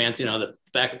 Purdue fans, the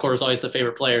back of court is always the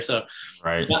favorite player. So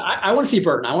right. I want to see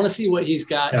Burton. I want to see what he's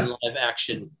got in live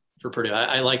action for Purdue.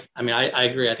 I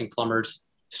agree. I think Plummer's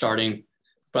starting,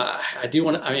 but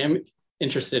I'm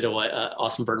interested in what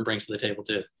Austin Burton brings to the table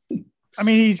too. I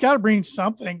mean, he's got to bring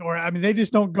something, or they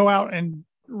just don't go out and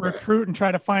recruit and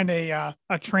try to find a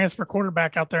transfer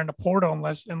quarterback out there in the portal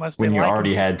unless they when you like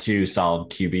already him. had 2 solid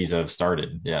QBs that have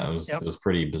started. Yeah, it was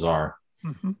pretty bizarre.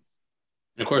 Mm-hmm. And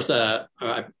of course, I'm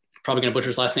probably going to butcher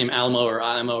his last name, Alamo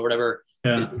or whatever.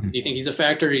 Yeah. Do you think he's a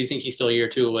factor, or do you think he's still a year or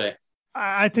two away?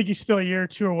 I think he's still a year or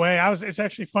two away. It's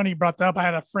actually funny you brought that up. I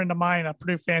had a friend of mine, a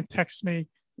Purdue fan, text me.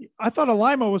 I thought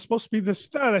Alamo was supposed to be the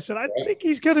stud. I said, I think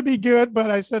he's going to be good, but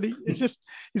I said, he's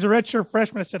a redshirt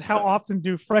freshman. I said, how often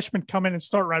do freshmen come in and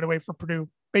start right away for Purdue?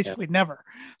 Basically never.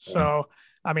 So,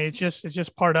 I mean, it's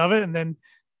just part of it. And then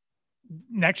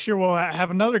next year we'll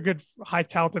have another good high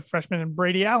talented freshman in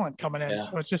Brady Allen coming in.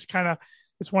 So it's just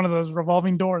it's one of those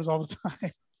revolving doors all the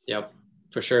time. Yep,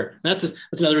 for sure. And that's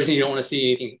another reason you don't want to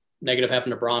see anything negative happen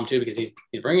to Brom too, because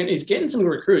he's getting some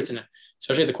recruits, and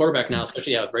especially at the quarterback now,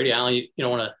 especially with Brady Allen, you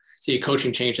don't want to see a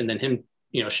coaching change and then him,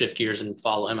 shift gears and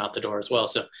follow him out the door as well.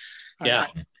 So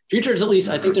futures, at least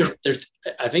I think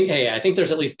I think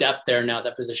there's at least depth there now at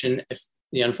that position. If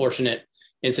the unfortunate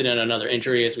incident, another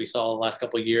injury, as we saw the last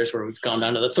couple of years where we've gone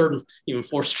down to the third and even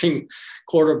fourth string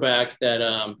quarterback, that,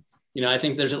 I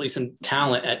think there's at least some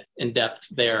talent in depth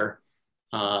there.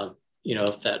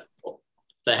 If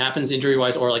that happens injury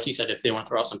wise, or like you said, if they want to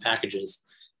throw out some packages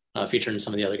featuring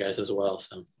some of the other guys as well.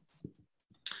 So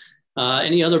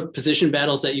any other position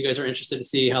battles that you guys are interested to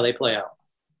see how they play out?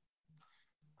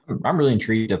 I'm really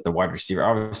intrigued at the wide receiver.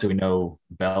 Obviously we know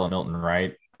Bell and Milton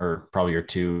Wright are probably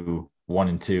your 1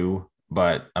 and 2,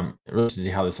 but I'm really interested to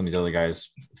see how some of these other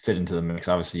guys fit into the mix.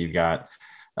 Obviously you've got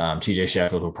TJ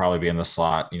Sheffield will probably be in the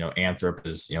slot. Anthrop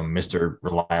is, Mr.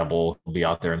 Reliable, will be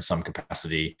out there in some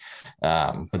capacity.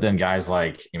 But then guys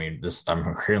like,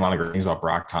 I'm hearing a lot of great things about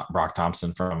Brock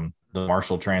Thompson from the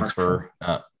Marshall transfer.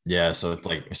 So it's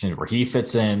like, it seems where he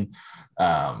fits in.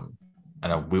 I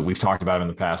know we've talked about him in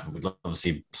the past, but we'd love to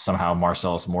see somehow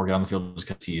Marcellus Moore get on the field just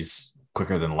because he's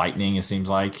quicker than lightning, it seems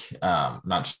like.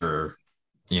 Not sure,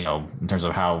 in terms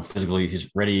of how physically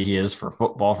ready he is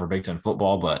for Big Ten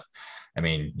football, but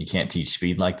you can't teach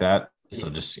speed like that. So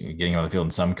just getting on the field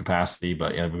in some capacity.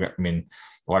 But the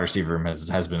wide receiver room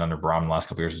has been under Brom the last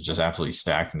couple of years. Is just absolutely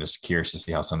stacked, and just curious to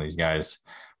see how some of these guys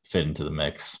fit into the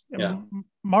mix. Yeah.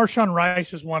 Marshawn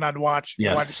Rice is one I'd watch.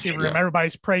 Yes. Wide receiver room.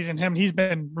 Everybody's praising him. He's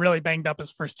been really banged up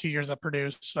his first 2 years at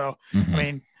Purdue. So,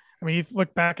 you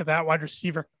look back at that wide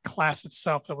receiver class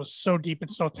itself, it was so deep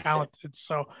and so talented.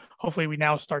 So hopefully we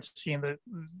now start seeing the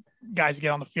guys get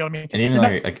on the field. And even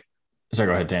sorry,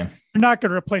 go ahead, Dan. You're not going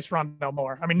to replace Rondell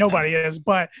Moore. Nobody is,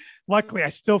 but luckily I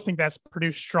still think that's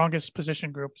Purdue's strongest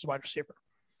position group is wide receiver.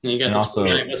 And you got what's the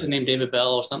name, David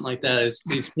Bell or something like that.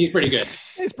 He's pretty good.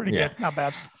 He's pretty good. Not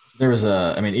bad. There was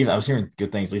I was hearing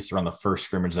good things, at least around the first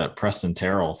scrimmage, that Preston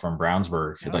Terrell from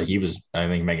Brownsburg, that he was, I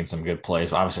think, making some good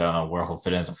plays. Obviously, I don't know where he'll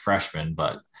fit in as a freshman,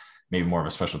 but maybe more of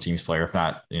a special teams player, if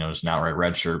not, just an outright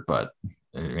red shirt. But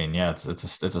it's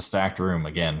a stacked room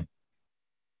again.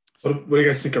 What do you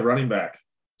guys think of running back?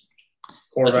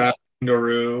 Horvath,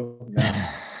 Doru.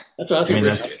 That's what I was going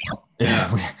to say.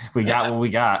 We got what we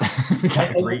got. We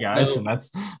got 3 guys, and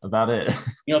that's about it.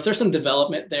 If there's some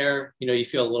development there, you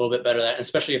feel a little bit better that,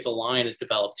 especially if the line is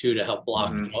developed too to help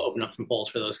block, open up some holes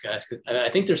for those guys. Because I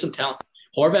think there's some talent.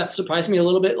 Horvath surprised me a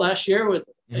little bit last year with,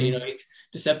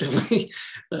 deceptively,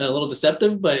 a little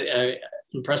deceptive, but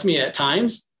impressed me at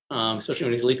times, especially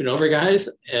when he's leaping over guys.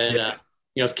 And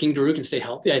if King Doru can stay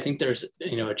healthy, I think there's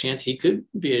a chance he could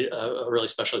be a really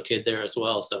special kid there as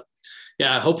well. So.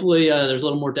 Yeah, hopefully there's a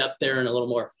little more depth there and a little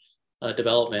more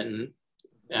development.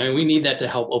 And we need that to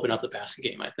help open up the passing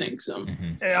game, I think. So,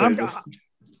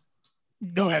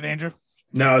 Go ahead, Andrew.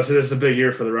 No, this is a big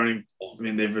year for the running.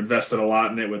 They've invested a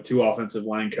lot in it with 2 offensive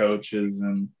line coaches.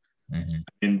 And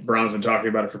Brown's been talking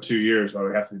about it for 2 years, but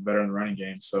we have to be better in the running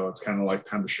game. So it's kind of like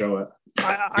time to show it.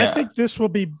 I think this will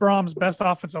be Brom's best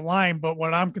offensive line, but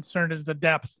what I'm concerned is the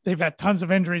depth. They've had tons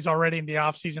of injuries already in the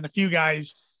offseason. A few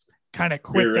guys kind of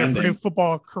quit their Purdue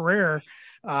football career.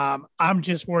 I'm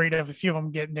just worried if a few of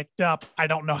them get nicked up. I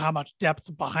don't know how much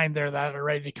depth behind there that are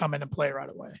ready to come in and play right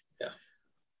away. Yeah,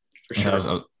 for sure.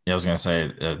 I was going to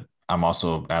say, I'm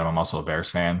also a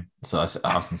Bears fan, so I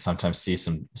often sometimes see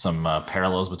some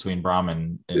parallels between Brom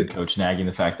and Coach Nagy, and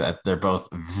the fact that they're both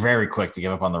very quick to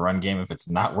give up on the run game if it's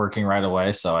not working right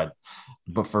away.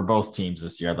 But for both teams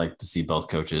this year, I'd like to see both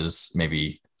coaches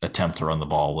maybe attempt to run the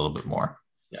ball a little bit more.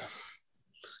 Yeah.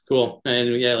 Cool.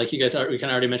 And like you guys we kind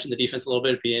of already mentioned the defense a little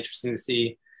bit. It'd be interesting to see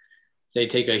if they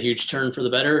take a huge turn for the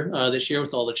better this year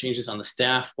with all the changes on the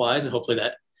staff wise, and hopefully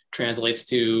that translates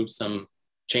to some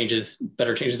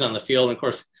better changes on the field. And of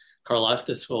course, Carl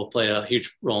Loftus will play a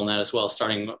huge role in that as well,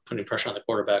 putting pressure on the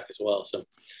quarterback as well. So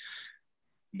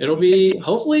it'll be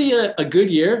hopefully a good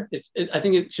year. I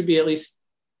think it should be at least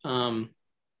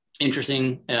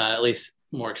interesting, at least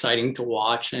more exciting to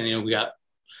watch. And, we got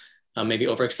maybe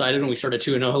overexcited when we started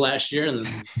 2-0 last year, and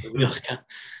then the wheels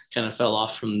kind of fell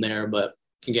off from there. But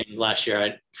again, last year,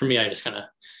 I just kind of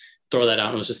throw that out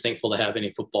and was just thankful to have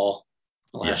any football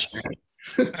last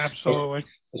year. Absolutely.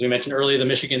 As we mentioned earlier, the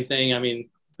Michigan thing, I mean,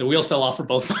 the wheels fell off for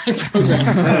both my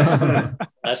programs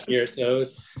last year. So it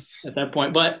was at that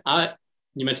point. But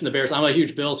you mentioned the Bears. I'm a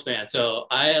huge Bills fan, so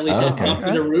I at least had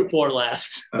something to root for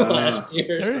last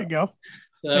year. There you go.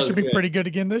 That should be pretty good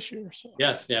again this year. So.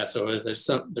 Yes, yeah. So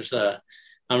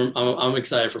I'm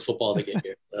excited for football to get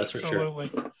here. That's for Absolutely.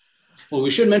 Sure. Well,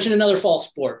 we should mention another fall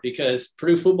sport because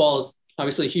Purdue football is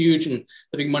obviously huge and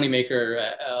the big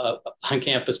moneymaker on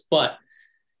campus, but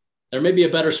there may be a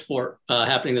better sport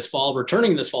happening this fall,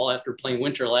 returning this fall after playing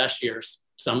winter last year,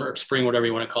 summer, spring, whatever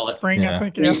you want to call it. Spring, I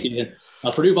think, yeah.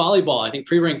 Purdue volleyball, I think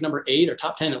pre-ranked number 8 or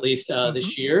top 10 at least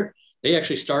this year. They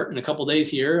actually start in a couple days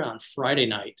here on Friday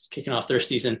night, kicking off their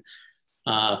season.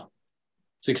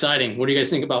 It's exciting. What do you guys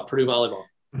think about Purdue volleyball?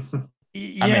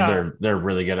 I mean, they're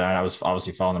really good. I was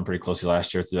obviously following them pretty closely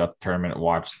last year throughout the tournament.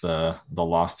 Watched the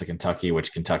loss to Kentucky,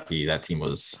 which Kentucky, that team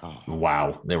was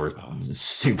wow. They were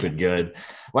stupid good.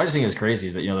 What I just think is crazy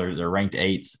is that they're ranked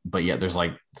 8th, but yet there's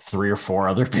like 3 or 4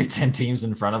 other Big Ten teams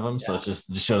in front of them. So it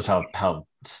just shows how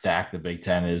stacked the Big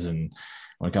Ten is, and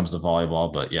when it comes to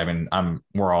volleyball. But yeah, I mean,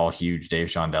 we're all huge Dave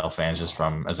Shondell fans, just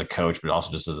from as a coach, but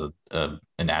also just as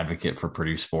an advocate for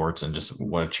Purdue sports and just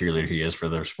what a cheerleader he is for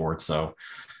their sports. So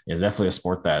definitely a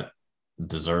sport that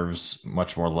deserves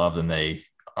much more love than they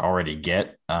already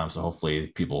get. So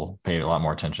hopefully people pay a lot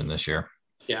more attention this year.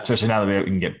 Yeah. Especially now that we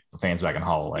can get fans back in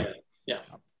Holloway.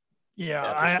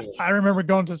 Yeah. I remember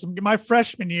going to my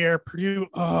freshman year, Purdue,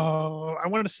 I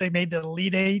want to say made the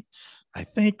Elite 8. I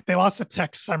think they lost to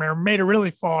Texas. I remember made it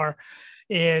really far.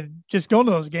 And just going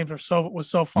to those games was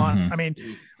so fun. Mm-hmm. I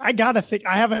mean, I got to say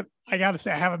I haven't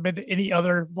been to any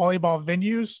other volleyball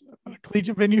venues,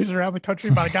 collegiate venues around the country,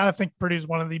 but I got to think Purdue is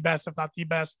one of the best, if not the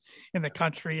best in the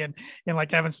country. And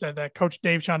like Evan said, Coach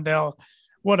Dave Shondell,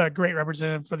 what a great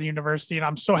representative for the university. And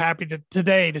I'm so happy to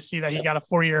see that he got a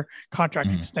 4-year contract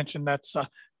extension. That's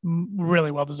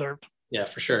really well-deserved. Yeah,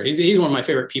 for sure. He's one of my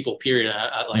favorite people, period.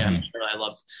 I've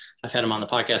had him on the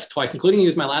podcast twice, including he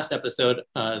was my last episode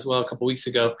as well a couple weeks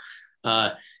ago.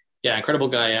 Incredible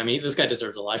guy. I mean, this guy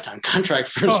deserves a lifetime contract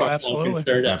for his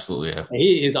absolutely. Absolutely. Yeah.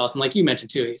 He is awesome. Like you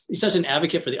mentioned too, he's such an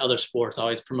advocate for the other sports,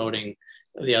 always promoting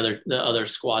the other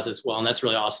squads as well. And that's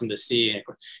really awesome to see. And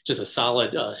just a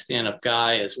solid stand-up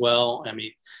guy as well. I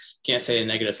mean, can't say a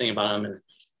negative thing about him. And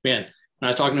man, when I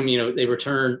was talking to him, they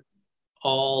returned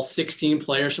all 16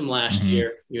 players from last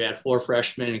year. You had 4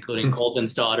 freshmen, including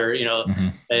Colvin's daughter.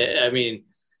 I mean,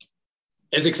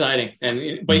 it's exciting.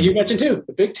 But you mentioned too,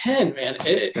 the Big Ten, man.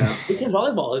 Big Ten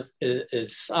volleyball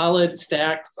is solid,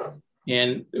 stacked,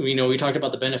 and we talked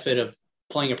about the benefit of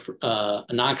playing a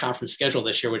non-conference schedule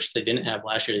this year, which they didn't have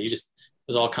last year. It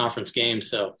was all conference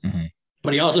games. So,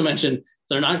 but he also mentioned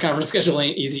their non-conference schedule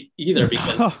ain't easy either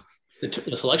because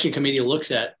the selection committee looks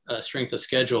at strength of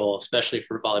schedule, especially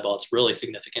for volleyball. It's really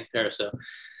significant there. So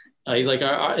he's like,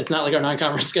 it's not like our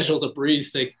non-conference schedule is a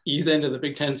breeze to ease into the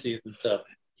Big Ten season. So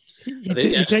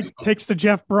he takes the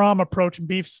Jeff Brom approach and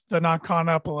beefs the non-con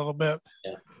up a little bit.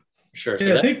 Yeah, sure.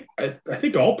 Yeah, so I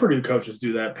think all Purdue coaches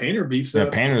do that. Painter beefs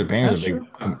up. Painter's a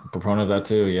big proponent of that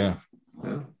too. Yeah.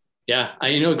 Yeah.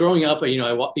 Growing up, I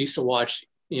used to watch,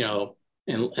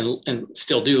 and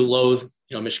still do loathe,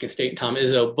 Michigan State and Tom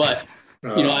Izzo, but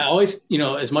I always,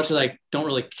 as much as I don't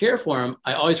really care for him,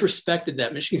 I always respected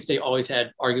that Michigan State always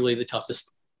had arguably the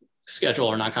toughest schedule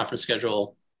or non-conference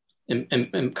schedule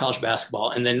in college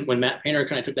basketball. And then when Matt Painter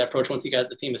kind of took that approach, once he got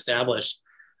the team established,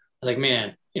 I was like,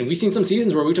 man, and we've seen some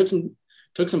seasons where we took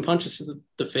some punches to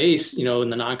the face, in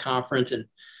the non-conference and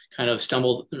kind of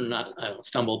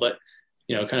but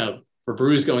kind of were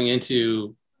bruised going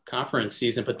into conference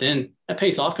season, but then that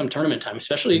pays off come tournament time,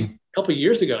 especially a couple of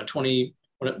years ago in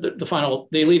the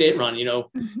Elite 8 run,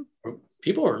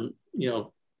 people are,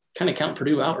 kind of count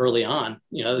Purdue out early on,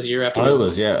 it was a year after. It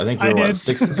was, I think we were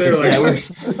 6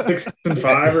 and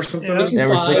 5 or something. They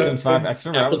were 6 and 5. I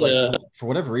remember I was like, for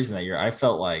whatever reason that year, I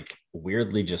felt like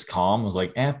weirdly just calm. I was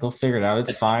like, they'll figure it out.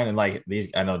 It's fine. And like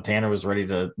I know Tanner was ready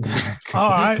to.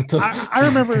 I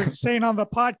remember saying on the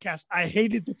podcast, I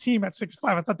hated the team at 6-5.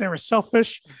 I thought they were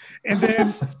selfish. And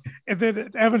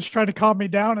then Evans tried to calm me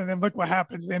down. And then look what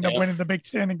happens. They end up winning the Big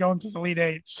Ten and going to the Elite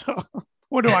 8. So.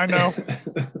 What do I know?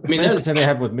 I mean, that's the same they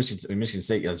had with Michigan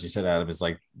State, as you said, Adam, is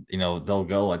like, they'll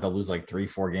lose like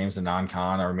 3-4 games in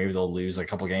non-con, or maybe they'll lose a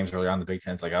couple games early on in the Big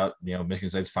Ten. It's like, Michigan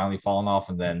State's finally fallen off,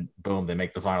 and then boom, they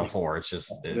make the Final Four. It's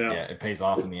just, it pays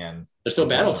off in the end. They're so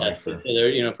battle tested.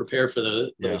 They're prepared for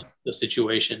the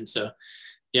situation. So,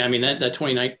 yeah, I mean, that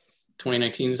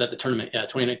 2019 was at the tournament. Yeah,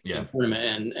 2019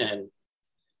 tournament. And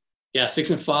yeah,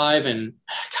 6-5. And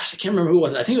gosh, I can't remember who it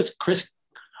was. I think it was Chris.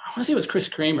 I want to say it was Chris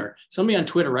Kramer. Somebody on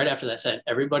Twitter right after that said,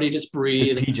 everybody just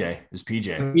breathe. It was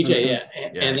PJ. PJ,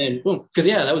 and then boom. Because,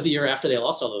 that was the year after they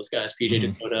lost all those guys. PJ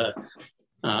Dakota,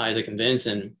 Isaac and Vince,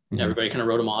 and everybody kind of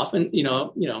wrote them off. And,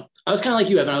 I was kind of like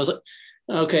you, Evan. I was like,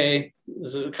 okay,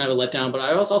 this is kind of a letdown. But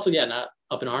I was also, not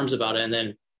up in arms about it. And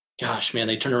then, gosh, man,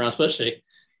 they turned around, especially,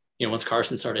 once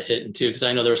Carson started hitting too. Because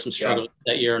I know there was some struggle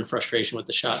that year and frustration with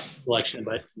the shot selection.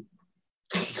 But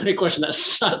you couldn't question that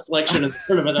shot selection in the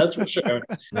tournament, that's for sure.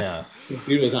 Yeah.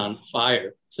 Dude was on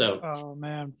fire. So, oh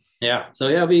man. Yeah. So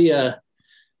it'll be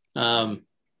an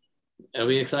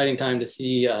exciting time to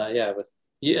see. I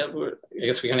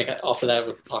guess we kind of got off of that.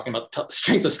 We're talking about the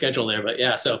strength of schedule there,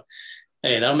 but so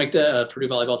hey, that'll make the Purdue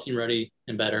volleyball team ready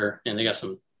and better. And they got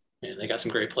some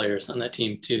great players on that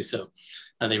team too. So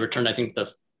they returned, I think,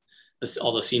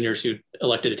 all the seniors who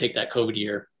elected to take that COVID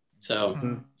year.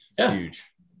 So huge.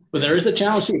 But there is a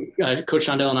challenge. Coach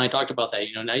Shondell and I talked about that.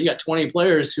 Now you got 20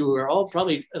 players who are all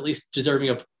probably at least deserving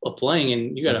of playing,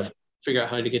 and you got to figure out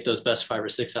how to get those best 5 or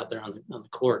 6 out there on the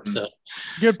court. So,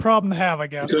 good problem to have, I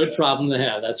guess. Good problem to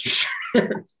have, that's for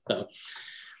sure. So,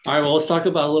 all right. Well, let's talk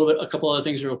about a couple other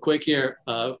things real quick here.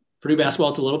 Purdue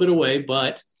basketball, it's a little bit away,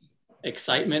 but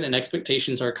excitement and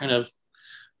expectations are kind of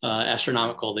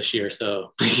astronomical this year.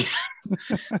 So,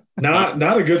 not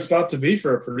a good spot to be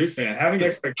for a Purdue fan. Having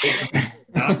expectations.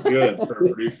 Not good for a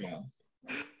Purdue fan.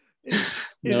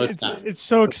 It's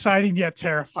so exciting yet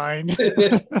terrifying.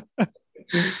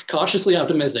 Cautiously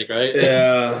optimistic, right?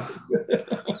 Yeah.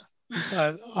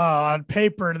 On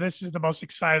paper, this is the most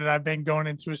excited I've been going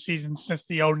into a season since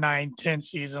the 09-10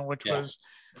 season, which was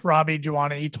Robbie,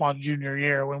 Juwan, and Etuan Jr.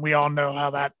 year, when we all know how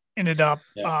that ended up.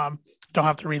 Don't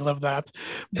have to relive that.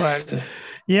 But,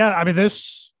 I mean,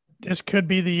 this could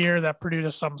be the year that Purdue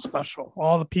does something special.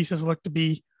 All the pieces look to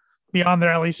be beyond their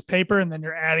at least paper, and then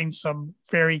you're adding some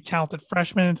very talented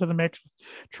freshmen into the mix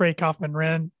with Trey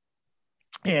Kaufman-Renn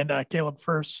and Caleb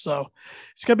First. So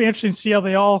it's going to be interesting to see how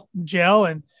they all gel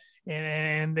and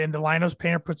the lineups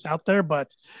Painter puts out there.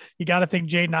 But you got to think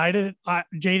Jaden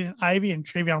Ivey and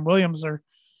Travion Williams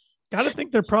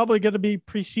they're probably going to be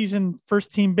preseason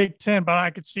first team Big Ten, but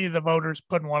I could see the voters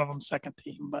putting one of them second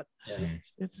team. But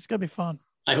it's going to be fun.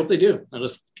 I hope they do. I'll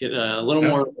just get a little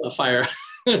more fire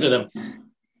into them.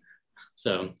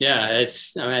 So I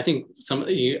think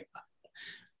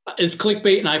it's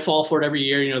clickbait, and I fall for it every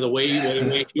year. The way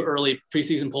too early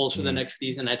preseason polls for the next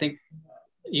season. I think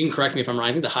you can correct me if I'm wrong.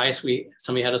 I think the highest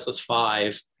somebody had us was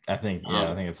 5. I think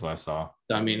that's what I saw.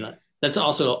 I mean, that's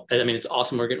also. I mean, it's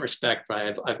awesome. We're getting respect, but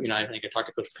I think I talked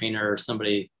to Coach Painter or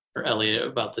somebody or Elliot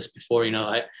about this before.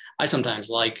 I sometimes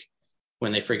like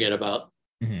when they forget about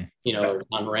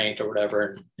unranked or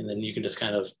whatever, and then you can just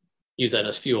kind of use that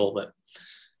as fuel, but.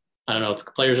 I don't know if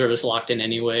players are just locked in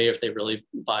anyway, if they really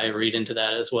read into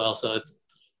that as well. So it's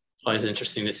always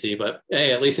interesting to see. But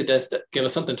hey, at least it does give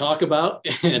us something to talk about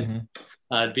and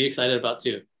be excited about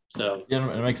too. So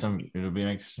it'll make some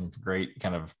great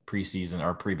kind of preseason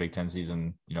or pre-Big Ten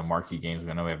season, marquee games.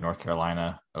 I know we have North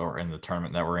Carolina or in the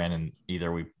tournament that we're in, and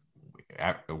either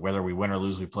whether we win or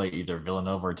lose, we play either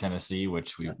Villanova or Tennessee,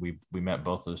 which we met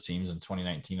both those teams in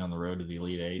 2019 on the road to the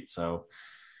Elite Eight. So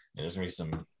there's gonna be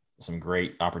some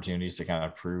great opportunities to kind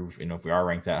of prove, if we are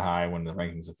ranked that high when the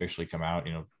rankings officially come out,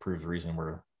 prove the reason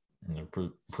we're,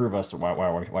 prove us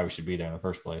why we should be there in the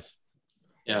first place.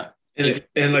 Yeah.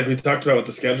 And like we talked about with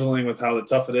the scheduling, with how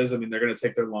tough it is, I mean, they're going to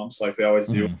take their lumps like they always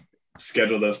do,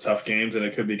 schedule those tough games, and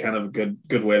it could be kind of a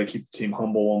good way to keep the team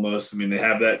humble almost. I mean, they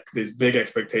have these big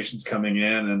expectations coming in,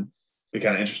 and it'd be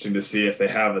kind of interesting to see if they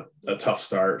have a tough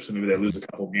start. So maybe they lose a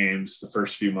couple games the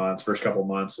first couple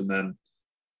months, and then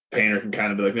Painter can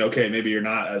kind of be like, okay, maybe you're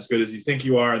not as good as you think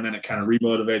you are. And then it kind of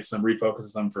remotivates them,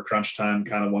 refocuses them for crunch time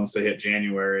kind of once they hit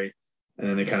January. And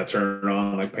then they kind of turn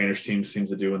on like Painter's team seems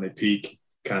to do when they peak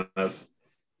kind of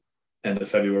end of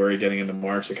February, getting into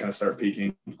March, they kind of start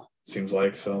peaking, seems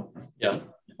like. So, yeah,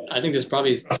 I think there's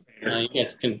probably, you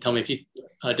guys can tell me if you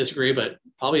disagree, but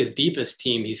probably his deepest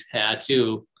team he's had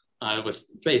too, with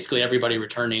basically everybody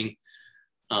returning.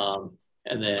 And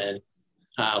then,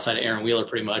 outside of Aaron Wheeler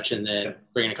pretty much, and then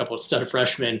bringing a couple of stud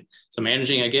freshmen. So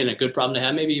managing, again, a good problem to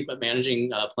have maybe, but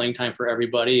managing playing time for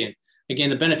everybody. And again,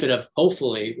 the benefit of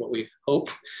hopefully what we hope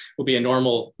will be a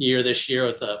normal year this year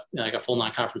with like a full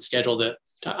non-conference schedule to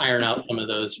iron out some of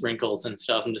those wrinkles and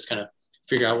stuff and just kind of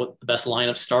figure out what the best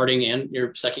lineup starting and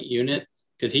your second unit.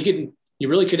 Because you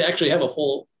really could actually have a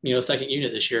full, second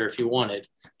unit this year if you wanted.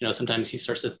 Sometimes he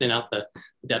starts to thin out the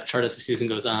depth chart as the season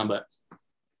goes on, but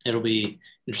it'll be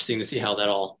interesting to see how that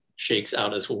all shakes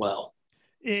out as well.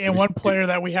 And one player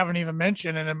that we haven't even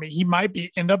mentioned, and I mean, he might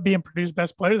end up being Purdue's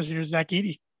best player this year, Zach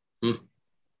Edey.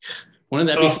 Wouldn't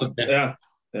that be something? Yeah.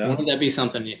 Wouldn't that be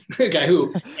something? A guy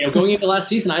who, going into last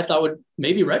season, I thought would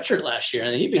maybe redshirt last year,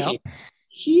 and he became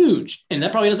huge. And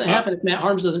that probably doesn't happen if Matt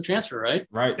Harms doesn't transfer, right?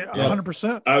 Right.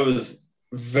 100%. I was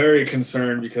very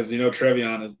concerned because,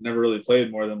 Trevion had never really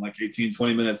played more than like 18,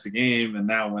 20 minutes a game. And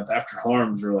now after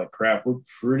Harms, we're like, crap, we're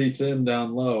pretty thin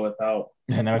down low without.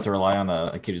 And now I have to rely on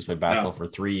a kid who's played basketball for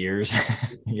 3 years.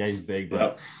 Yeah, he's big,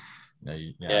 but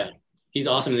he's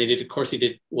awesome. And of course, he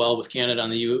did well with Canada on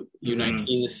the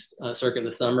U19 circuit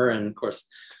this summer. And of course,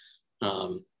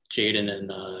 Jaden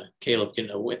and Caleb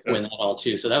getting to win that all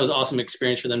too. So that was an awesome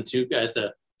experience for them two guys,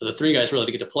 for the three guys really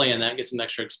to get to play in that, get some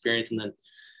extra experience. And then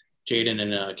Jaden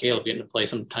and Caleb getting to play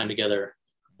some time together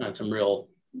on some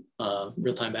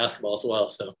real-time basketball as well.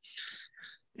 So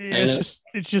it's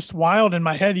just wild in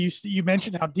my head. You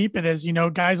mentioned how deep it is,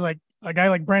 guys like a guy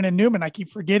like Brandon Newman, I keep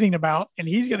forgetting about, and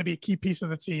he's going to be a key piece of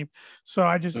the team.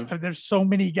 So there's so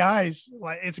many guys,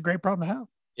 like it's a great problem to have.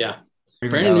 Yeah.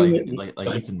 Brandon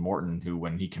like Ethan Morton, who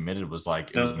when he committed was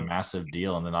like, it was a massive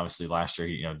deal. And then obviously last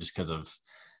year, just because of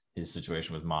his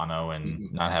situation with mono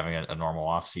and not having a normal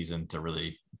off season to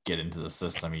really get into the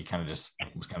system, he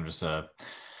was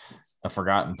a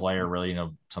forgotten player, really,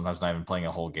 sometimes not even playing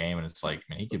a whole game. And it's like,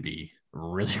 man, he could be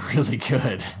really, really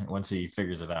good once he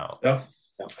figures it out. Yeah.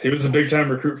 He was a big time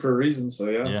recruit for a reason. So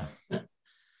yeah.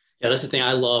 That's the thing.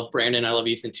 I love Brandon. I love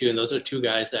Ethan too. And those are two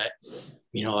guys that,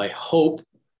 I hope,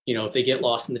 if they get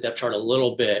lost in the depth chart a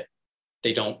little bit,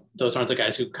 those aren't the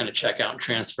guys who kind of check out and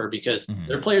transfer, because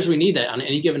they're players we need that on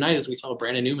any given night, as we saw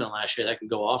Brandon Newman last year, that can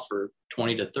go off for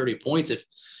 20 to 30 points if,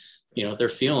 they're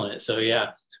feeling it. So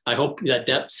yeah, I hope that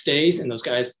depth stays and those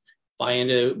guys buy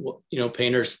into,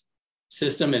 Painter's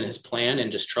system and his plan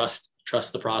and just trust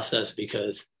the process,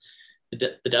 because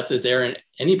the depth is there in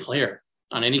any player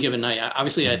on any given night.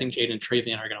 Obviously, I think Jaden and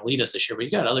Trevion are going to lead us this year, but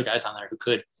you got other guys on there who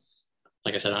could,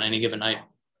 like I said, on any given night,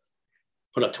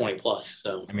 put up 20 plus.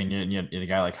 So, I mean, you had a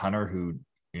guy like Hunter who,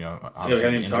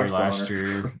 obviously injury last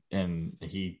year, and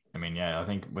I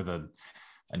think with a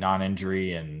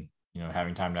non-injury and,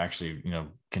 having time to actually,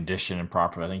 condition and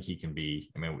properly, I think he can be,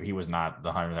 he was not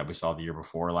the Hunter that we saw the year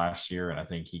before last year. And I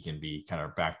think he can be kind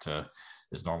of back to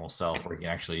his normal self where he can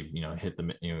actually, hit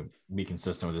the, be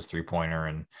consistent with his 3-pointer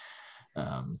and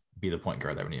be the point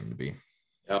guard that we need him to be.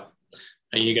 Yeah.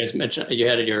 And you guys mentioned, you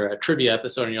had your trivia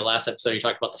episode in your last episode, you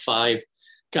talked about the 5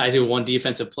 guys who won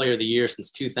defensive player of the year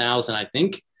since 2000. I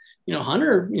think,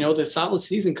 Hunter, the solid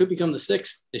season could become the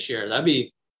 6th this year. That'd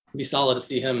be solid to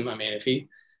see him. If he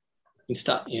can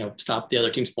stop the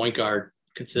other team's point guard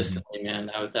consistently, man,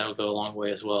 that would go a long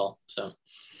way as well. So,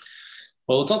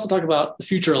 well, let's also talk about the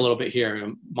future a little bit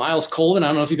here. Miles Colvin, I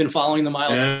don't know if you've been following the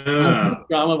Miles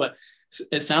drama, but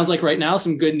it sounds like right now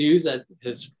some good news that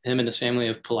him and his family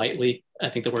have politely, I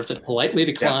think the word said politely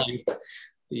declined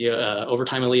the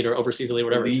overtime elite or overseas elite,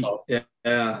 whatever elite, it's called.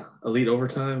 Yeah, elite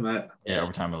overtime.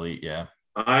 Overtime elite, yeah.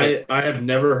 I have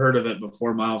never heard of it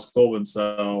before Miles Colvin.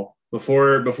 So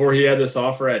before he had this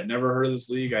offer, I had never heard of this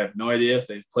league. I have no idea if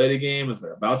they've played a game, if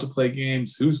they're about to play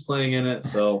games, who's playing in it.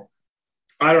 So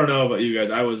I don't know about you guys.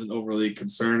 I wasn't overly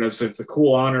concerned. It's a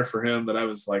cool honor for him, but I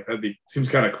was like, seems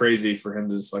kind of crazy for him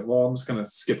to just like, well, I'm just going to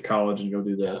skip college and go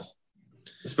do this,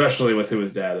 especially with who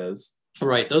his dad is.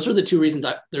 Right. Those were the 2 reasons.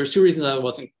 There's 2 reasons I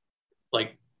wasn't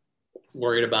like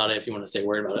worried about it, if you want to say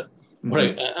worried about it. What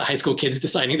a high school kid's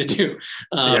deciding to do.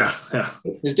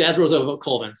 His dad's Roosevelt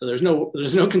Colvin, so there's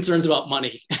no concerns about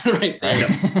money right there.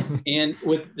 And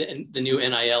with the new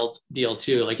NIL deal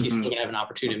too, like he's still gonna have an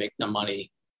opportunity to make some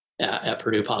money at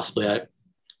Purdue possibly.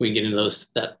 We can get into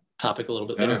that topic a little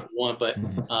bit later if you want, but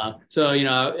so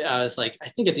I was like, I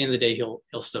think at the end of the day he'll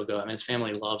still go. His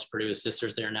family loves Purdue. His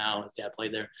sister's there now. His dad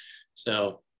played there,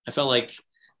 so I felt like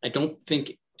I don't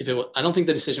think the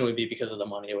decision would be because of the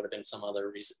money. It would have been some other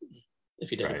reason if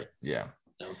he did. Right. Yeah.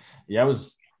 So. Yeah. I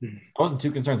wasn't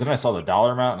too concerned. Then I saw the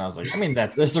dollar amount and I was like,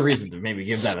 there's a reason to maybe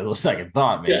give that a little second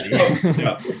thought, maybe.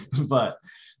 But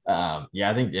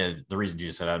I think the reason you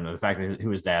just said, the fact that who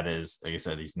his dad is, like I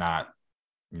said, he's not,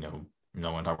 no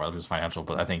one talk about his financial,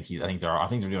 but I think they're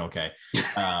doing okay.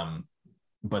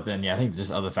 but then, yeah, I think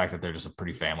just other fact that they're just a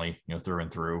pretty family, through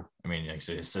and through. I mean, like I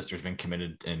said, his sister's been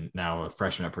committed and now a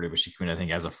freshman at Purdue, but she committed, I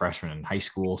think, as a freshman in high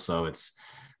school. So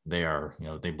they are,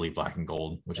 they bleed black and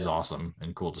gold, which is awesome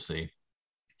and cool to see.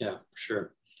 Yeah, for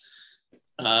sure.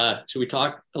 Should we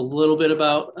talk a little bit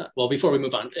about, before we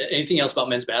move on, anything else about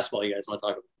men's basketball you guys want to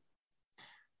talk about?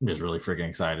 I'm just really freaking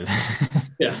excited.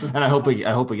 Yeah. And I hope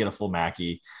we get a full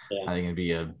Mackey. Yeah. I think it'd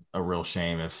be a real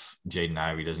shame if Jaden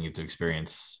Ivey doesn't get to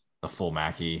experience a full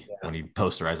Mackey when he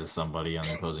posterizes somebody on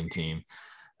the opposing team.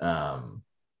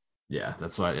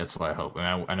 That's what I hope. And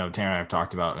I know Tanner and I have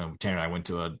talked about, Tanner and I went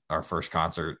to our first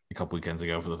concert a couple weekends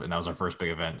ago and that was our first big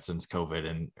event since COVID.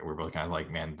 And we're both kind of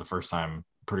like, man, the first time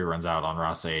Purdue runs out on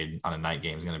Ross-Ade on a night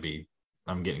game is going to be,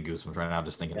 I'm getting goosebumps right now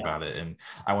just thinking about it. And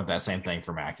I want that same thing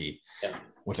for Mackey,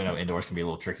 which I know indoors can be a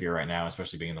little trickier right now,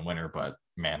 especially being in the winter, but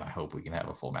man, I hope we can have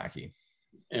a full Mackey.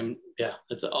 And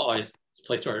it's always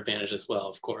plays to our advantage as well,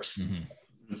 of course.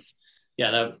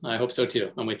 Mm-hmm. I hope so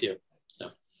too. I'm with you. So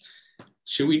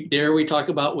dare we talk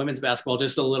about women's basketball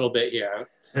just a little bit here?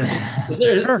 There's a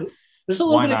little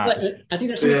bit of excitement. I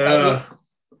think there's excitement.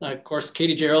 Of course,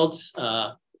 Katie Gerald's,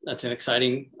 that's an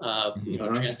exciting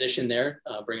transition there,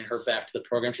 bringing her back to the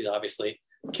program. She's obviously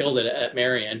killed it at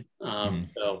Marion.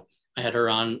 So I had her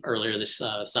on earlier this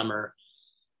summer,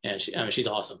 and she's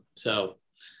awesome. So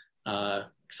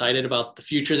excited about the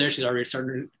future there. She's already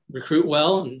starting to recruit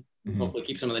well and hopefully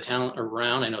keep some of the talent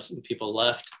around. I know some people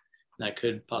left. That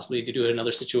could possibly do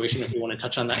another situation if we want to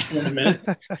touch on that in a minute.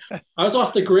 I was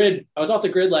off the grid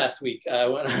last week. I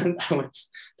went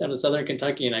down to Southern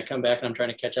Kentucky and I come back and I'm trying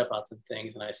to catch up on some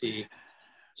things and I see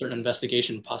certain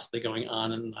investigation possibly going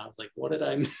on. And I was like, what did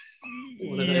I miss?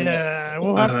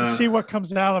 We'll have to see what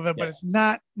comes out of it, but it's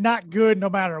not good no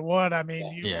matter what. I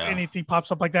mean, anything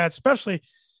pops up like that, especially,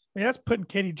 that's putting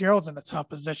Katie Gerald's in a tough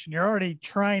position. You're already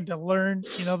trying to learn,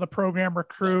 the program,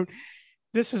 recruit.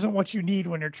 This isn't what you need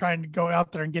when you're trying to go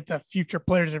out there and get the future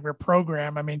players of your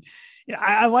program. I mean,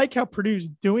 I like how Purdue's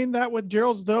doing that with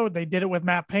Gerald's, though. They did it with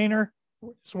Matt Painter.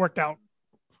 It's worked out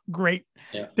great.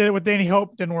 Yeah. Did it with Danny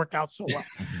Hope. Didn't work out so well.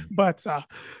 But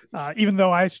even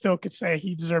though I still could say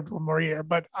he deserved one more year,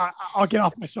 but I'll get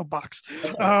off my soapbox.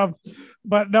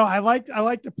 But no, I like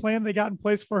the plan they got in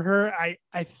place for her.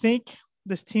 I think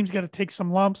this team's going to take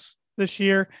some lumps this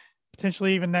year,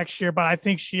 potentially even next year, but I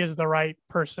think she is the right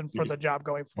person for the job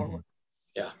going forward.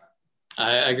 Yeah,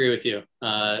 I agree with you.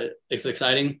 It's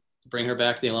exciting to bring her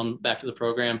back, the alum back to the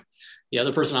program. The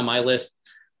other person on my list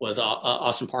was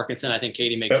Austin Parkinson. I think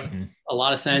Katie makes a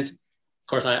lot of sense. Of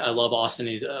course, I love Austin.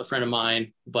 He's a friend of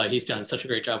mine, but he's done such a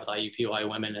great job with IUPUI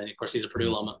women. And of course, he's a Purdue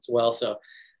alum as well. So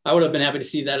I would have been happy to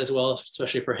see that as well,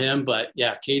 especially for him. But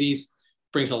yeah, Katie's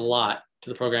brings a lot to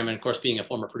the program. And of course, being a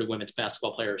former Purdue women's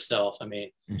basketball player herself, I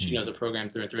mean, she knows the program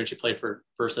through and through, and she played for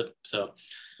Versa. So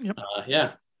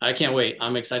I can't wait.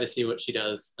 I'm excited to see what she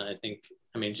does. I think,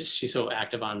 she's so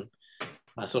active on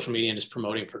social media and just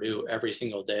promoting Purdue every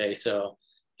single day. So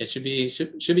it should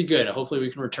be good. Hopefully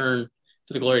we can return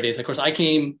to the glory days. Of course, I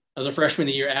was a freshman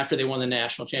the year after they won the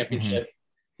national championship. And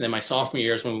then my sophomore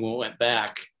year is when we went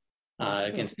back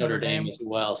against Notre Dame as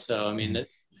well. So,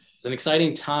 it's an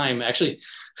exciting time. Actually,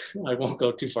 I won't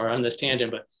go too far on this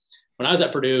tangent, but when I was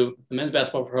at Purdue, the men's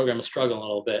basketball program was struggling a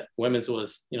little bit. Women's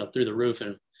was, through the roof,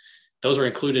 and those were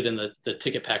included in the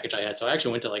ticket package I had. So I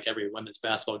actually went to like every women's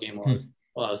basketball game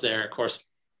while I was there. Of course,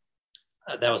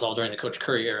 that was all during the Coach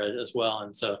Curry era as well.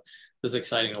 And so it was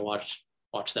exciting to watch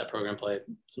that program play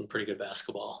some pretty good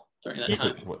basketball during that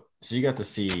time. So you got to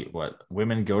see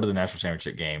women go to the national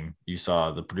championship game. You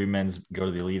saw the Purdue men's go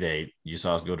to the Elite Eight. You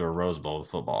saw us go to a Rose Bowl with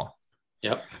football.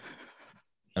 Yep.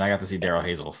 And I got to see Daryl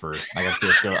Hazel I got to see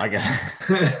us go.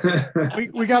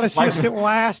 We got to see us get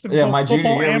last in my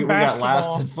junior year. We got basketball.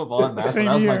 last in football and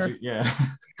basketball. That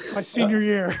was my senior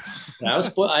year.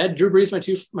 I had Drew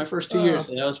Brees my first 2 years.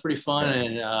 That was pretty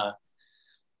fun.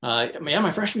 And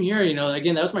my freshman year,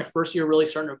 again, that was my first year really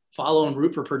starting to follow and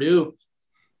root for Purdue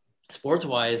sports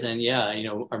wise. And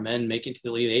our men making to the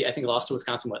Elite Eight. I think lost to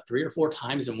Wisconsin 3 or 4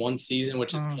 times in one season,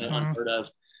 which is kind of unheard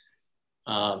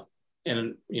of.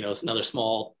 And it's another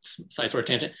small side sort of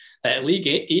tangent. That Elite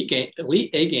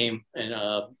A game, and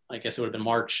I guess it would have been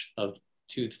March of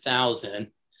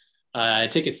 2000.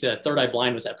 Tickets to Third Eye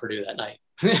Blind was at Purdue that night.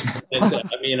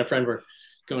 Me and a friend were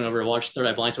going over to watch Third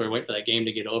Eye Blind, so we were waiting for that game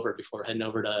to get over before heading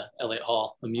over to Elliott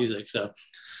Hall of Music. So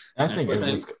I think it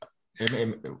was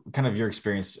kind of your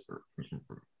experience.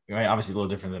 Obviously a little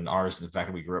different than ours, the fact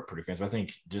that we grew up Purdue fans, but I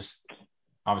think just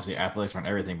obviously athletics aren't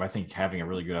everything, but I think having a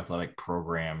really good athletic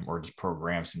program or just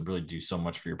programs can really do so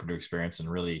much for your Purdue experience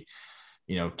and really,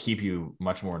 keep you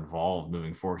much more involved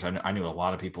moving forward. I knew a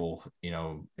lot of people,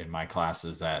 in my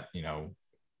classes that,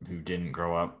 who didn't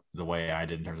grow up the way I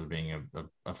did in terms of being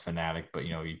a fanatic, but,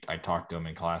 I talked to them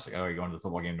in class, like, oh, you're going to the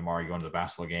football game tomorrow, you're going to the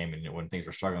basketball game. And when things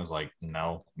were struggling, I was like,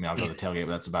 no, I'll go to the tailgate,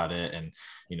 but that's about it. And,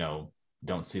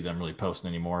 don't see them really posting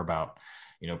anymore about,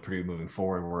 Purdue moving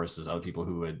forward versus other people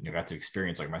who had got to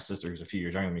experience, like my sister, who's a few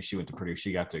years younger than me, she went to Purdue,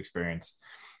 she got to experience,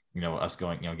 us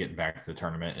going, getting back to the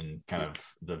tournament and kind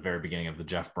of the very beginning of the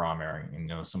Jeff Brom era,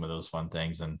 some of those fun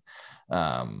things. And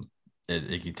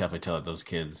you can definitely tell that those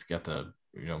kids got to,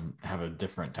 have a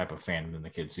different type of fan than the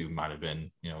kids who might've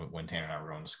been, when Tanner and I were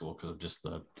going to school, because of just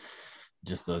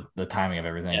the timing of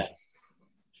everything. Yeah,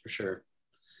 for sure.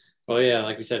 Well, yeah,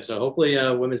 like we said, so hopefully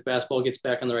women's basketball gets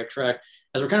back on the right track.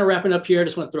 As we're kind of wrapping up here, I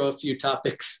just want to throw a few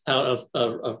topics out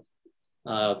of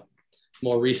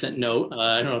more recent note.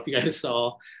 I don't know if you guys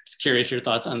saw, just curious your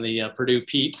thoughts on the Purdue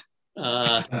Pete.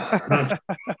 I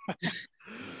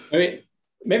mean,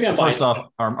 maybe I'm first off,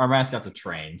 our mascot's a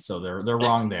train, so they're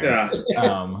wrong there.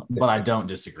 Yeah. But I don't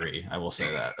disagree. I will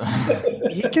say that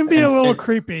he can be a little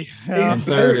creepy.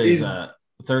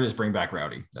 Third is bring back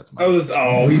Rowdy. That's my. He's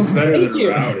better than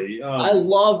Rowdy. I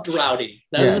loved Rowdy.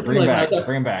 That was bring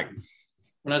him back.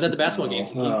 When I was at the basketball game,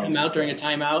 he'd come out during a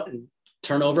timeout and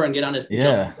turn over and get on his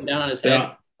jump down on his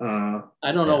head.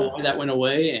 I don't know why that went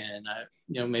away, and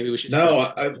maybe we should. No,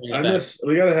 I miss.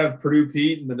 We got to have Purdue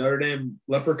Pete and the Notre Dame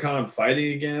Leprechaun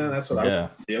fighting again. That's what I'm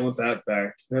dealing with that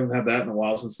back. We haven't had that in a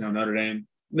while since Notre Dame.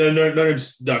 No, Notre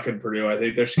Dame's ducking Purdue. I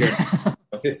think they're scared.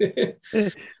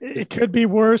 It could be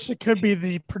worse. It could be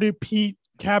the Purdue Pete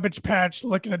Cabbage Patch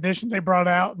looking edition they brought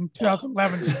out in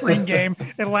 2011 spring game.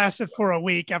 It lasted for a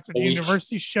week after the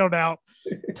university showed out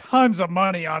tons of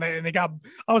money on it. And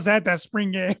I was at that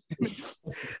spring game.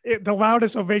 The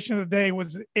loudest ovation of the day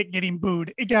was it getting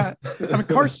booed.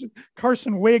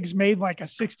 Carson Wiggs made like a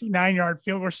 69-yard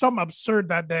field or something absurd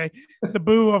that day. The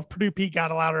boo of Purdue Pete got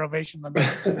a louder ovation than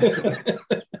that.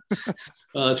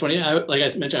 Well, that's funny. Like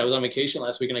I mentioned, I was on vacation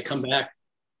last week and I come back.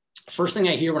 First thing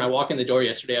I hear when I walk in the door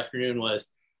yesterday afternoon was,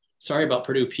 sorry about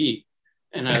Purdue Pete.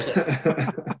 And I was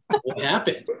like, what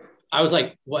happened? I was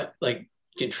like, what, like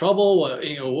get in trouble?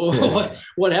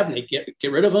 What happened? They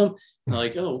get rid of him? And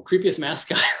like, oh, creepiest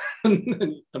mascot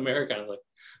in America. I was like,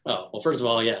 oh, well, first of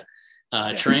all,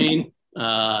 train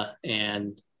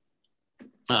and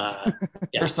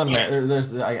there's some,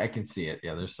 I can see it.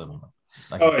 Yeah. There's some.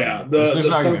 The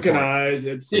sunken eyes.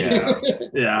 It's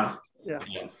yeah.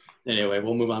 Anyway,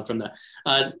 we'll move on from that.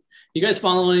 You guys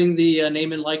following the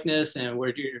name and likeness, and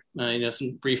where do you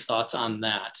some brief thoughts on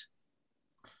that?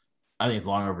 I think it's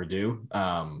long overdue.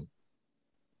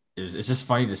 It's just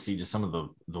funny to see just some of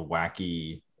the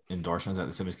wacky endorsements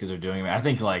that some of these kids are doing. I mean, I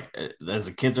think like as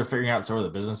the kids are figuring out sort of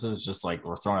the businesses, it's just like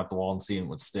we're throwing at the wall and seeing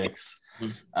what sticks.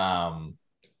 Mm-hmm.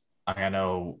 I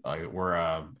know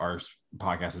our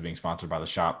podcast is being sponsored by the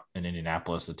shop in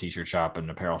Indianapolis, a t-shirt shop and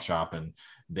apparel shop. And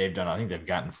they've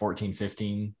gotten 14,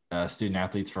 15 student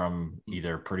athletes from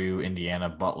either Purdue, Indiana,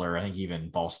 Butler, I think even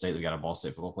Ball State. We got a Ball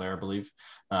State football player, I believe.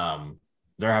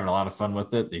 They're having a lot of fun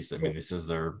with it. They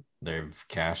says they've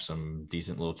cashed some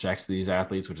decent little checks to these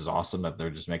athletes, which is awesome that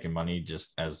they're just making money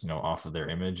just as, off of their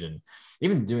image, and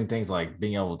even doing things like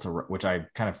being able to, which I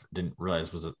kind of didn't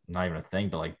realize was not even a thing,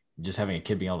 but like just having a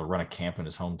kid being able to run a camp in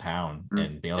his hometown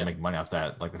and being able to make money off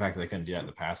that. Like the fact that they couldn't do that in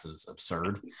the past is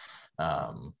absurd.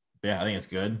 I think it's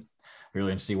good.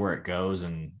 Really interested to see where it goes.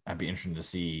 And I'd be interested to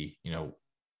see,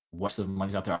 what's the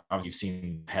money's out there. You've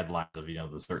seen headlines of,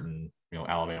 the certain,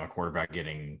 Alabama quarterback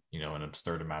getting, an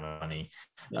absurd amount of money.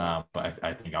 But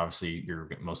I think obviously you're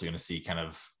mostly going to see kind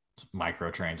of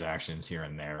microtransactions here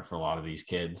and there for a lot of these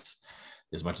kids,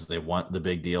 as much as they want the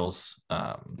big deals.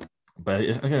 But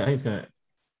I think it's going to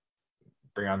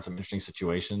bring on some interesting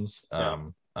situations. I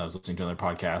was listening to another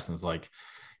podcast, and it's like,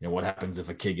 what happens if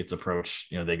a kid gets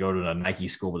approached, they go to a Nike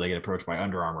school, but they get approached by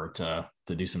Under Armour to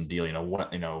do some deal,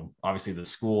 obviously the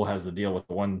school has the deal with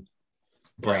the one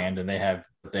brand and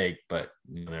but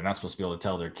they're not supposed to be able to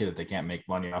tell their kid that they can't make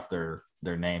money off their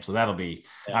name. So that'll be,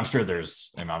 I'm sure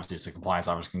obviously it's a compliance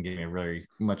officer can give me a very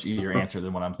much easier answer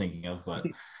than what I'm thinking of, but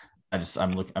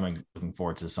I'm looking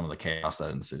forward to some of the chaos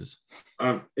that ensues.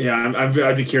 I'd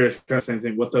be curious, kind of same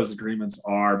thing, what those agreements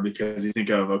are, because you think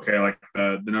of, like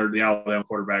the Alabama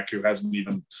quarterback who hasn't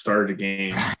even started a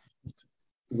game.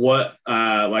 What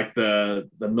like the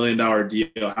 $1 million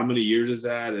deal? How many years is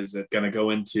that? Is it going to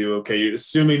go into? Okay, you're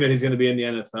assuming that he's going to be in the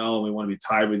NFL, and we want to be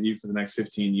tied with you for the next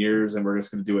 15 years, and we're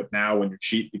just going to do it now when you're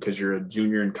cheap because you're a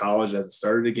junior in college that hasn't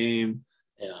started a game.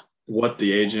 Yeah. What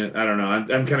the agent, I don't know.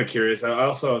 I'm kind of curious.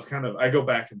 I go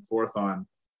back and forth on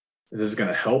this is going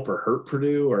to help or hurt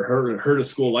Purdue or hurt a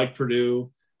school like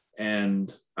Purdue.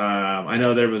 And I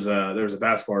know there was a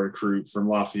basketball recruit from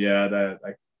Lafayette. I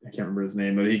can't remember his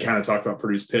name, but he kind of talked about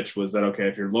Purdue's pitch was that, okay,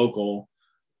 if you're local,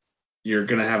 you're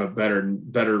going to have a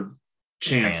better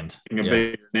chance of getting a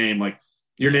bigger name. Like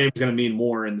your name is going to mean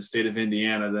more in the state of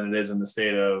Indiana than it is in the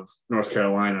state of North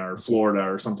Carolina or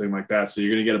Florida or something like that. So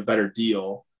you're going to get a better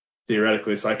deal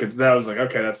theoretically. So that was like,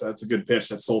 okay, that's a good pitch.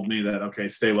 That sold me that, okay,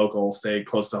 stay local, stay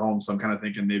close to home. So I'm kind of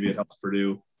thinking maybe it helps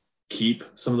Purdue keep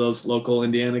some of those local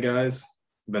Indiana guys.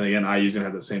 But again, IU's gonna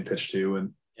have the same pitch too.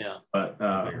 And but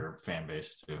bigger fan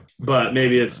base too. But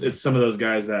maybe it's some of those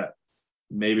guys that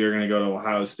maybe are going to go to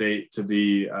Ohio State to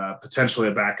be potentially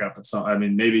a backup at some. I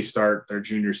mean, maybe start their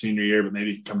junior, senior year, but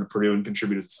maybe come to Purdue and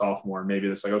contribute as a sophomore. Maybe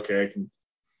it's like, okay, I can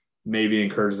maybe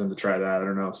encourage them to try that. I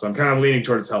don't know. So I'm kind of leaning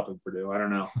towards helping Purdue. I don't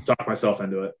know. Talk myself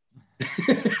into it.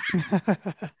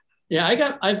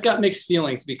 Yeah, I've got mixed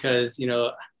feelings because,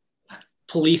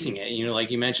 policing it, like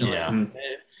you mentioned,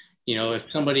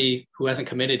 if somebody who hasn't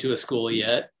committed to a school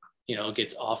yet,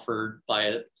 gets offered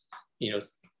by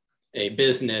a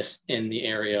business in the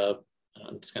area,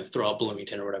 I'm just going to throw out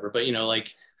Bloomington or whatever, but,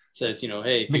 says,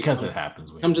 hey, because it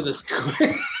happens. Come to the school.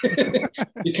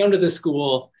 You come to the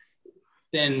school,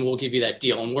 then we'll give you that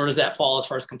deal. And where does that fall as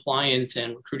far as compliance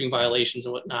and recruiting violations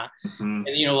and whatnot?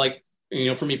 Mm-hmm.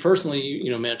 And, for me personally,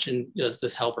 you mentioned, does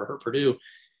this help or hurt Purdue?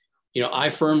 I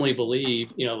firmly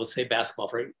believe, let's say basketball,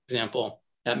 for example,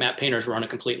 that Matt Painter's run a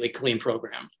completely clean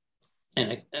program.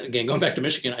 And again, going back to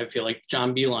Michigan, I feel like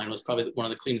John Beilein was probably one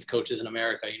of the cleanest coaches in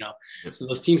America, So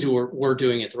those teams who were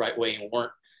doing it the right way and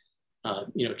weren't,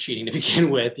 cheating to begin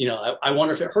with, I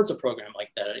wonder if it hurts a program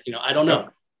like that. I don't know.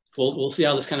 We'll see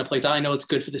how this kind of plays out. I know it's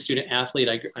good for the student athlete.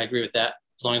 I agree with that,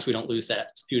 as long as we don't lose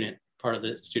that student part of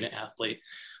the student athlete.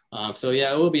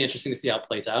 It will be interesting to see how it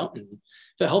plays out. And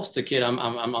if it helps the kid, I'm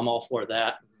all for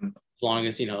that, as long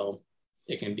as,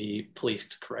 it can be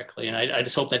policed correctly. And I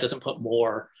just hope that doesn't put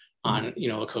more on,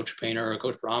 a Coach Painter or a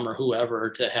Coach Brom or whoever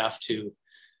to have to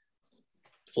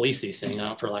police these things,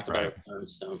 for lack of better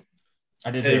terms. So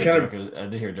I did hear a joke.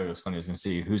 It was funny. I was going to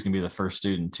see who's going to be the first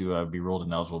student to be ruled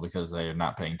ineligible because they are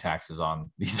not paying taxes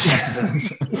on these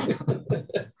things.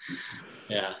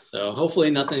 Yeah. So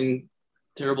hopefully nothing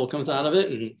terrible comes out of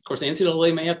it. And of course, the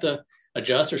NCAA may have to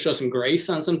adjust or show some grace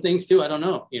on some things too. I don't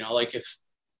know.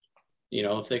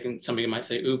 If they can, somebody might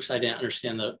say, "Oops, I didn't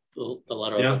understand the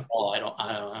letter of the law." I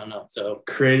don't know. So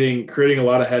creating a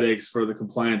lot of headaches for the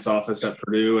compliance office at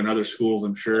Purdue and other schools,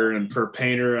 I'm sure. And for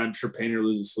Painter, I'm sure Painter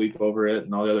loses sleep over it,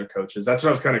 and all the other coaches. That's what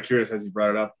I was kind of curious as you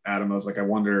brought it up, Adam. I was like, I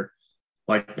wonder,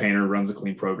 like Painter runs a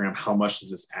clean program, how much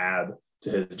does this add to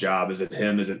his job? Is it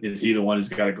him? Is he the one who's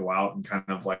got to go out and kind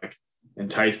of like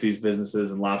entice these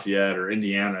businesses in Lafayette or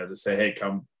Indiana to say, hey,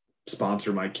 come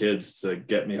sponsor my kids to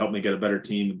help me get a better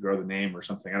team and grow the name or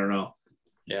something? I don't know.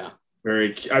 Yeah.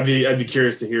 I'd be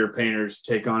curious to hear Painter's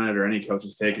take on it or any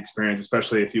coach's experience,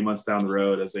 especially a few months down the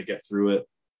road as they get through it.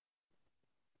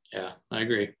 Yeah, I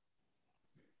agree.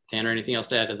 Tanner, anything else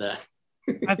to add to that?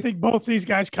 I think both these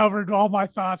guys covered all my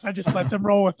thoughts. I just let them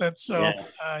roll with it. So,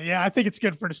 I think it's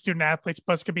good for the student athletes,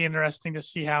 but it's going to be interesting to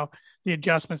see how the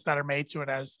adjustments that are made to it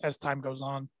as time goes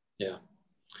on. Yeah.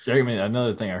 Jerry,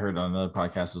 another thing I heard on another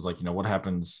podcast was like, what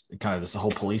happens, kind of this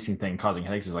whole policing thing causing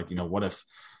headaches is like, what if,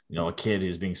 a kid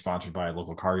is being sponsored by a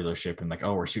local car dealership and like,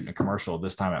 oh, we're shooting a commercial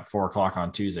this time at 4:00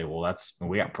 on Tuesday. Well,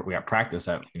 we got practice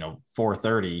at,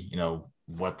 4:30,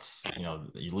 what's,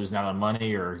 you losing out on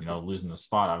money or, losing the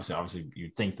spot. Obviously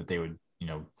you'd think that they would,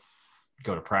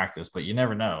 go to practice, but you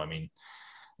never know.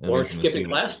 Or skipping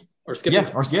class or skipping.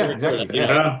 Exactly.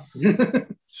 Yeah.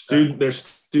 They're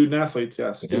student athletes.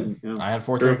 Yeah. I had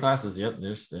 4:30 classes. Yep.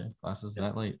 There's the classes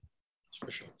that late. For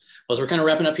sure. Well, as we're kind of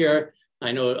wrapping up here,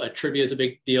 I know a trivia is a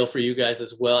big deal for you guys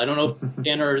as well. I don't know if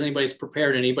Tanner or anybody's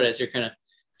prepared any, but as you're kind of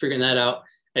figuring that out,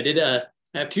 I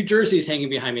have two jerseys hanging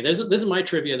behind me. This is my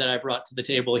trivia that I brought to the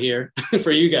table here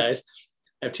for you guys.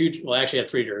 I have I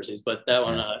have three jerseys, but that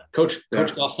one, Coach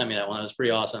Goff sent me that one. It was pretty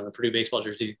awesome. The Purdue baseball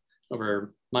jersey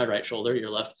over my right shoulder,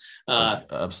 your left.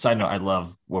 Side note, I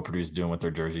love what Purdue's doing with their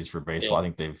jerseys for baseball. I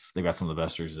think they've got some of the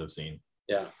best jerseys I've seen.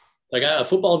 Yeah. I got a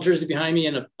football jersey behind me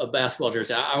and a basketball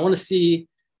jersey. I want to see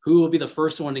who will be the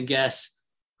first one to guess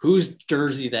whose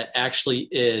jersey that actually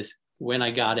is when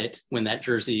I got it, when that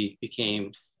jersey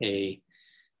became a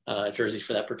jersey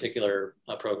for that particular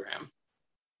program.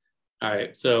 All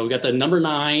right. So we got the number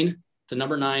 9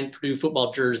 Purdue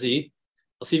football jersey.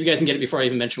 I'll see if you guys can get it before I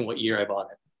even mention what year I bought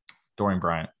it. Dorian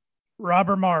Bryant.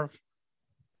 Robert Marv.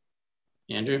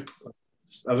 Andrew?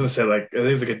 I was going to say, I think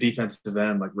it's like a defensive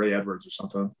end, like Ray Edwards or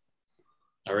something.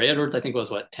 Ray Edwards, I think, was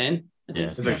what, 10? Yeah,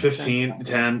 It's like 15,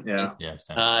 10. Yeah. Yeah, it's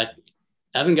 10.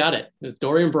 Evan got it. It was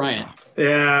Dorian Bryant.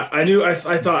 Yeah, I knew. I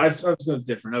thought I was going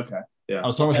different. Okay. Yeah. I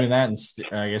was somewhere between that and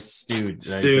I guess Stu.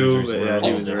 Stu, Those are yeah, a he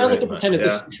little was I different, like to but- pretend it's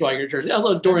yeah. a Schweiger jersey.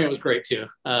 Although Dorian was great too.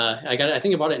 I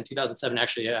think I bought it in 2007.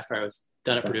 Actually, after I was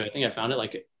done at Purdue, I think I found it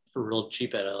like for real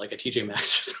cheap at like a TJ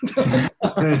Maxx or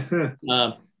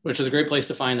something. Which is a great place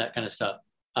to find that kind of stuff.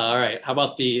 All right, how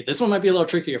about this one might be a little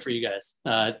trickier for you guys.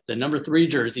 The number 3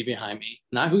 jersey behind me,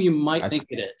 not who you might think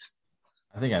it is.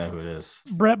 I think I know who it is.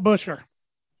 Brett Busher.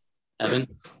 Evan.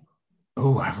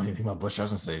 Oh, I don't even think about Bush. I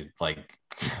was gonna say like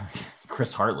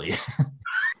Chris Hartley.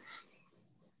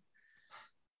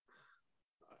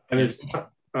 And it's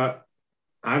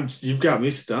you've got me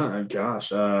stunned.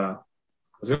 Gosh. I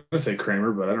was gonna say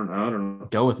Kramer, but I don't know.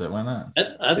 Go with it. Why not?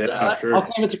 Sure. I'll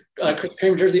claim it's a Chris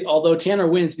Kramer jersey, although Tanner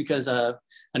wins because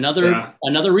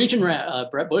another region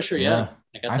rat, Brett Busher. Yeah.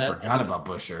 I forgot about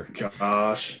Busher.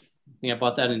 Gosh. I think I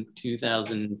bought that in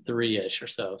 2003-ish or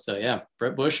so. So yeah,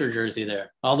 Brett Busher jersey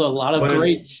there. Although a lot of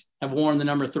greats have worn the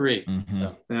number 3. Mm-hmm.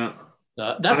 So, Yeah.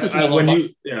 that's the thing when about, you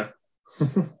yeah.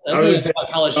 that's I was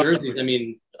about college jerseys. I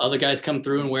mean, other guys come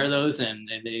through and wear those, and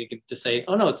they can just say,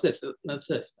 "Oh no, it's this. That's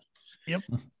this." Yep.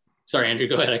 Sorry, Andrew.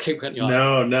 Go ahead. I keep cutting you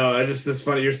off. No. It's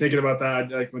funny. You're thinking about that.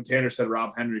 Like when Tanner said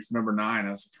Rob Henry for number 9, I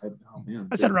was like, oh man.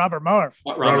 I said Robert Marv.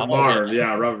 Robert Marv.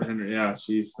 Yeah, Robert Henry. Yeah,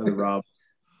 she's Rob.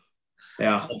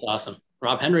 Yeah. That's awesome.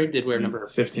 Rob Henry did wear number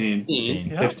 15.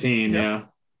 15. Yeah.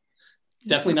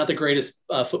 Definitely not the greatest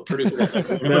foot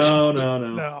producer.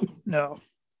 No.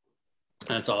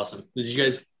 That's awesome. Did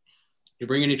you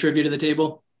bring any trivia to the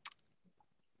table?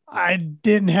 I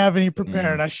didn't have any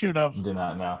prepared. I should have. Did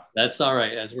not know. That's all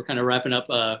right. As we're kind of wrapping up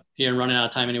here and running out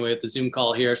of time anyway with the Zoom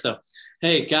call here. So,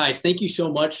 hey guys, thank you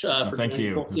so much for thank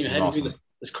you. This was awesome.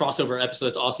 This crossover episode.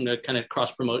 It's awesome to kind of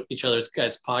cross promote each other's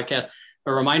guys' podcast.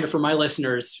 A reminder for my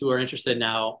listeners who are interested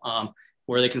now,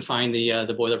 where they can find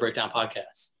the Boiler Breakdown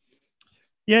podcast.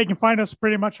 Yeah, you can find us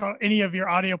pretty much on any of your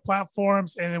audio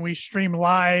platforms. And then we stream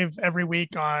live every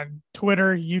week on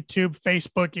Twitter, YouTube,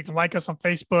 Facebook. You can like us on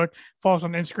Facebook, follow us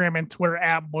on Instagram and Twitter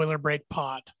at Boiler Break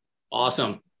Pod.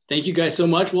 Awesome. Thank you guys so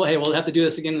much. Well, hey, we'll have to do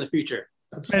this again in the future.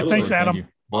 Hey, thanks, Adam.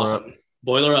 Awesome.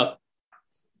 Boiler up.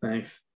 Thanks.